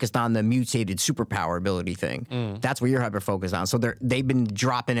hyper focused on the mutated superpower ability thing. That's what you're hyper focused on. So they've been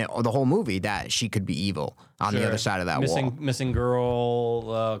dropping it the whole movie that she could be evil on the other side of that wall. Missing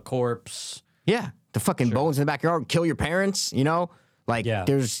girl, corpse. Yeah, the fucking bones in the backyard. Kill your parents. Like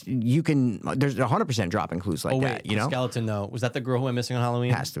there's 100% dropping clues like that. The skeleton though, was that the girl who went missing on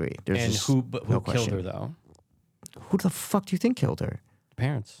Halloween? Has to be. There's and just who no killed question. her though? Who the fuck do you think killed her?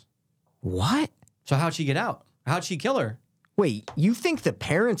 Parents. What? So how'd she get out? How'd she kill her? Wait, you think the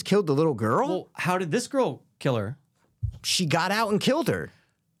parents killed the little girl? Well, how did this girl kill her? She got out and killed her.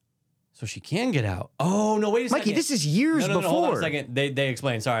 So she can get out. Oh no! Wait a second, Mikey. This is years no, before. Hold on a second. They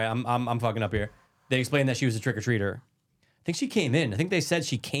explained. Sorry, I'm fucking up here. They explained that she was a trick or treater. I think she came in. I think they said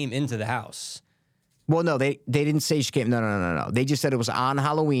she came into the house. Well, no, they didn't say she came. No. They just said it was on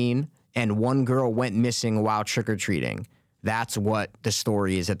Halloween, and one girl went missing while trick or treating. That's what the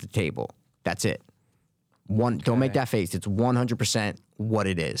story is at the table. That's it. Don't make that face. It's 100% what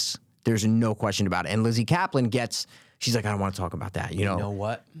it is. There's no question about it. And Lizzie Kaplan she's like, I don't want to talk about that. You know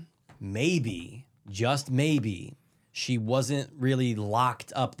what? Maybe, just maybe, she wasn't really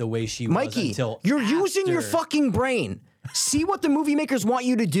locked up the way she was Mikey, until you're using your fucking brain. See what the movie makers want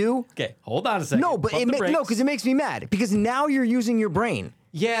you to do? Okay, hold on a second. No, but because it makes me mad. Because now you're using your brain.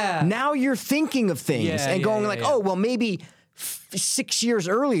 Yeah. Now you're thinking of things and going oh, well, maybe 6 years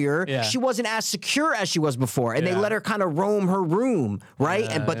earlier, she wasn't as secure as she was before. And they let her kind of roam her room,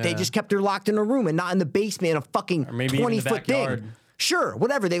 right? But they just kept her locked in a room and not in the basement in a fucking 20-foot thing. Sure,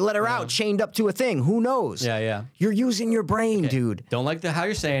 whatever. They let her out, chained up to a thing. Who knows? Yeah. You're using your brain, dude. Don't like how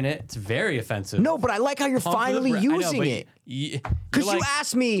you're saying it. It's very offensive. No, but I like how you're finally using it. Because you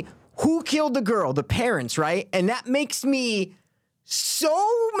asked me, who killed the girl? The parents, right? And that makes me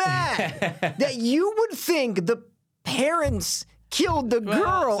so mad that you would think the parents killed the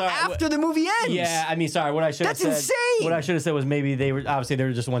girl sorry, after the movie ends. Yeah, I mean, sorry. What I should have said. That's insane. What I should have said was maybe they were just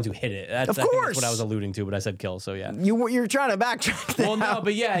the ones who hit it. Of I think course. that's what I was alluding to, but I said kill. So yeah. You're trying to backtrack that. Well, no,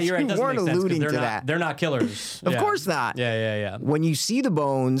 but yeah, you're right. It You doesn't weren't make sense 'cause alluding they're to not, that. They're not killers. Of Yeah. course not. Yeah. When you see the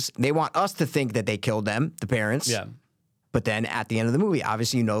bones, they want us to think that they killed them, the parents. Yeah. But then at the end of the movie,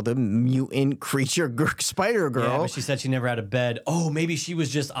 obviously, you know, the mutant creature spider girl. Yeah, but she said she never had a bed. Oh, maybe she was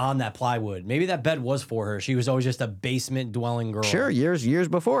just on that plywood. Maybe that bed was for her. She was always just a basement dwelling girl. Sure, years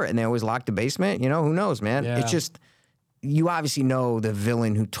before. And they always locked the basement. You know, who knows, man? Yeah. It's just, you obviously know the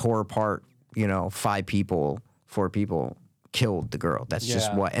villain who tore apart, you know, 4 people, killed the girl. That's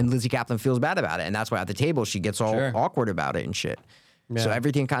just Yeah. what. And Lizzie Kaplan feels bad about it. And that's why at the table she gets all Sure. awkward about it and shit. So Yeah.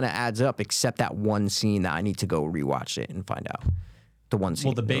 everything kind of adds up except that one scene that I need to go rewatch it and find out. The one scene.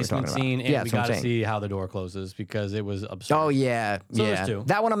 Well, the that we're basement talking about. scene, and Yeah, we that's what I'm got to saying. see how the door closes because it was absurd. Oh, yeah. So yeah. there's 2.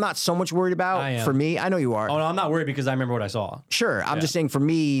 That one I'm not so much worried about. I am. For me, I know you are. Oh, no, I'm not worried because I remember what I saw. Sure. I'm just saying for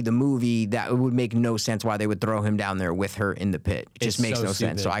me, the movie, that would make no sense why they would throw him down there with her in the pit. It just It's makes so no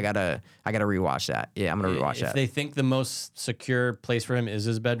sense. So stupid. I gotta rewatch that. Yeah, I'm gonna rewatch If that. they think the most secure place for him is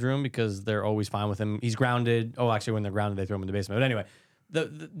his bedroom because they're always fine with him. He's grounded. Oh, actually, when they're grounded, they throw him in the basement. But anyway,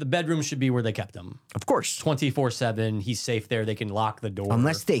 the bedroom should be where they kept him. Of course. 24/7. He's safe there. They can lock the door.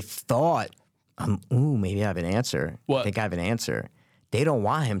 Unless they thought, maybe I have an answer. What? I think I have an answer. They don't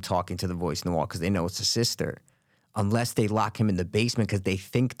want him talking to the voice in the wall because they know it's a sister. Unless they lock him in the basement because they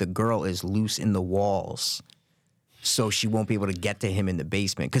think the girl is loose in the walls. So she won't be able to get to him in the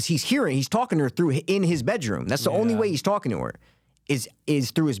basement. Because he's talking to her in his bedroom. That's the only way he's talking to her is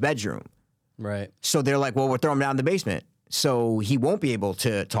through his bedroom. Right. So they're like, well, we're throwing him down in the basement. So he won't be able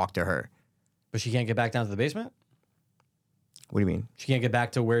to talk to her. But she can't get back down to the basement? What do you mean? She can't get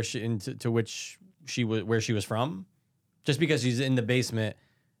back to where where she was from? Just because she's in the basement,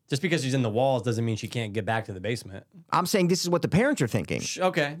 just because she's in the walls doesn't mean she can't get back to the basement. I'm saying this is what the parents are thinking.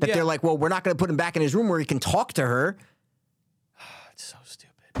 Okay. That they're like, well, we're not going to put him back in his room where he can talk to her. It's so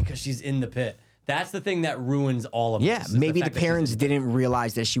stupid because she's in the pit. That's the thing that ruins all of Yeah, this. is maybe the fact that she's parents in the pit. didn't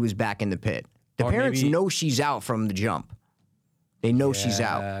realize that she was back in the pit. The Or parents maybe- know she's out from the jump. They know she's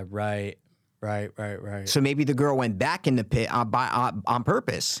out. Yeah, right. So maybe the girl went back in the pit on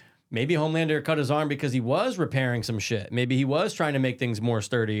purpose. Maybe Homelander cut his arm because he was repairing some shit. Maybe he was trying to make things more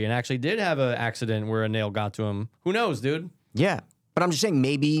sturdy and actually did have an accident where a nail got to him. Who knows, dude? Yeah. But I'm just saying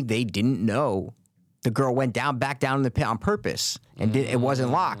maybe they didn't know the girl went back down in the pit on purpose and it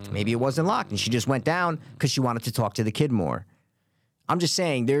wasn't locked. Maybe it wasn't locked and she just went down because she wanted to talk to the kid more. I'm just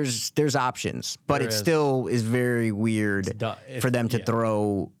saying there's options, but There it is. still is very weird for them to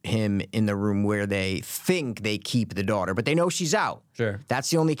throw him in the room where they think they keep the daughter, but they know she's out. Sure. That's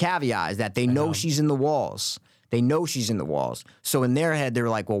the only caveat is that they know she's in the walls. They know she's in the walls. So in their head, they're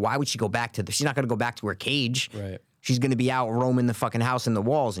like, well, why would she go back to she's not going to go back to her cage. Right. She's going to be out roaming the fucking house in the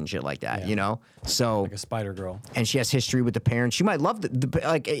walls and shit like that, you know? So, Like a spider girl. and she has history with the parents. She might love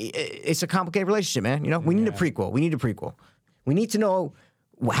it's a complicated relationship, man. You know, we need a prequel. We need to know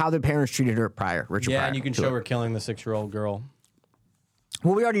how the parents treated her prior, Richard Yeah, Pryor. and you can show her killing the 6-year-old girl.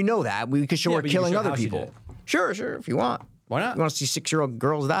 Well, we already know that. We could show Yeah, her but you can killing show other how she people. did. Sure, if you want. Why not? You want to see 6-year-old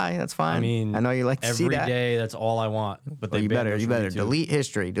girls die? That's fine. I mean, I know you like to see every that. day. That's all I want. But Well, they you banned better those from YouTube. delete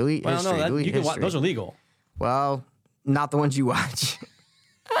history. Delete Well, history. no, delete you can watch. history. Those are legal, Well, not the ones you watch.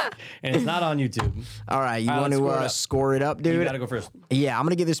 and it's not on YouTube. All right, you All right, want let's to score it up. score it up, You dude? got to go first. Yeah, I'm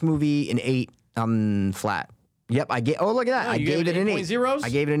gonna give this movie an 8 flat. Yep, oh, look at that. No, I you gave gave it it an 8 8. zeros? I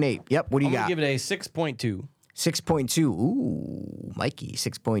gave it an 8. Yep, what do you I'm got? gonna give it a 6.2. 6.2. Ooh, Mikey,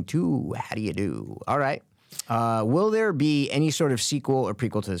 6.2. How do you do? All right. Will there be any sort of sequel or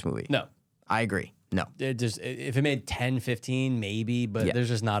prequel to this movie? No, I agree. No. it just if it made 10, 15, maybe, but there's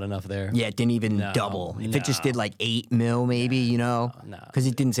just not enough there. Yeah, it didn't even double. If it just did like 8 mil, maybe, you know? No. Because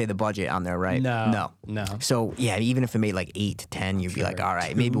it didn't say the budget on there, right? No. So, yeah, even if it made like 8 to 10, you'd be like, all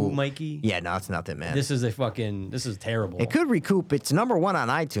right, maybe we'll. Mikey. Yeah, no, it's nothing, man. This is terrible. It could recoup. It's number 1 on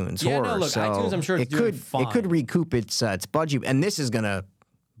iTunes. Yeah, no, horror, look, so iTunes, I'm sure it's it doing could. fine. It could recoup its budget, and this is gonna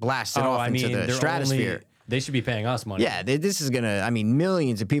blast it off into the they're stratosphere. they should be paying us money. Yeah, this is gonna. I mean,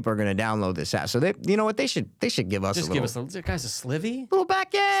 millions of people are gonna download this app. So you know what? They should give us just a give little, us guys a slivy little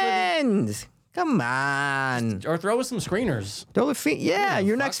back end. Come on, or throw us some screeners. yeah,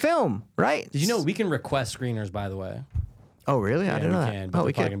 your next film, right? Did you know we can request screeners? By the way, Oh, really? I didn't know we that. can. But Oh, they're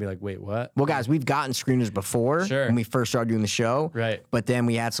we probably can. gonna be like, wait, what? Well, guys, we've gotten screeners before Sure. when we first started doing the show. Right. But then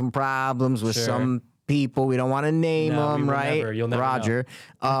we had some problems with Sure. some people. We don't want to name No, we them, will right? never. You'll never Roger.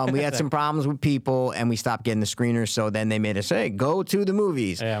 We had some problems with people, and we stopped getting the screeners. So then they made us say, go to the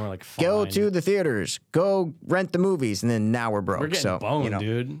movies. Yeah, we're like, Go fine. to the theaters. Go rent the movies. And then now we're broke. We're getting so, boned,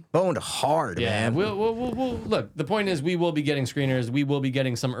 dude. Boned hard, Yeah, man. we'll look. The point is, we will be getting screeners. We will be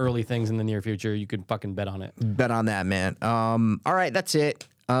getting some early things in the near future. You could fucking bet on it. Bet on that, man. All right, that's it.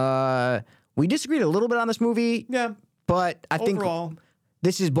 We disagreed a little bit on this movie. Yeah, But I think overall,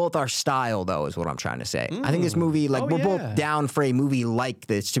 this is both our style, though, is what I'm trying to say. I think this movie, like, Oh, we're yeah. both down for a movie like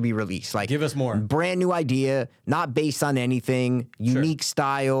this to be released. Like, Give us more. Brand new idea, not based on anything, unique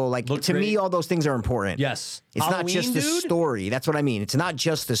style. Like, Look to me, great. all those things are important. yes, It's not just Halloween, the dude? story. That's what I mean. It's not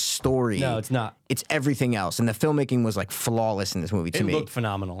just the story. No, it's not. It's everything else. And the filmmaking was, like, flawless in this movie to It me. looked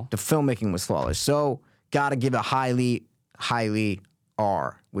phenomenal. The filmmaking was flawless. So, gotta give it highly, highly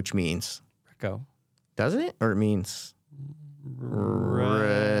R, which means, Go. does it? Or it means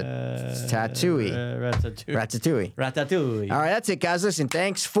ratatouille. Ratatouille. Ratatouille. Ratatouille. All right, that's it, guys. Listen,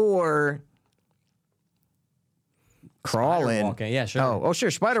 thanks for crawling. walking. Yeah, sure. Oh,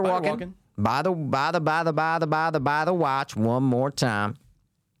 sure. Spider walking. walking. By the watch one more time.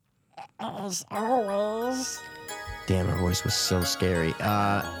 As always. Damn, her voice was so scary.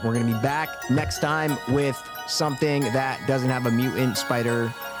 We're gonna be back next time with something that doesn't have a mutant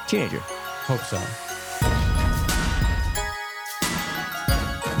spider teenager. Hope so.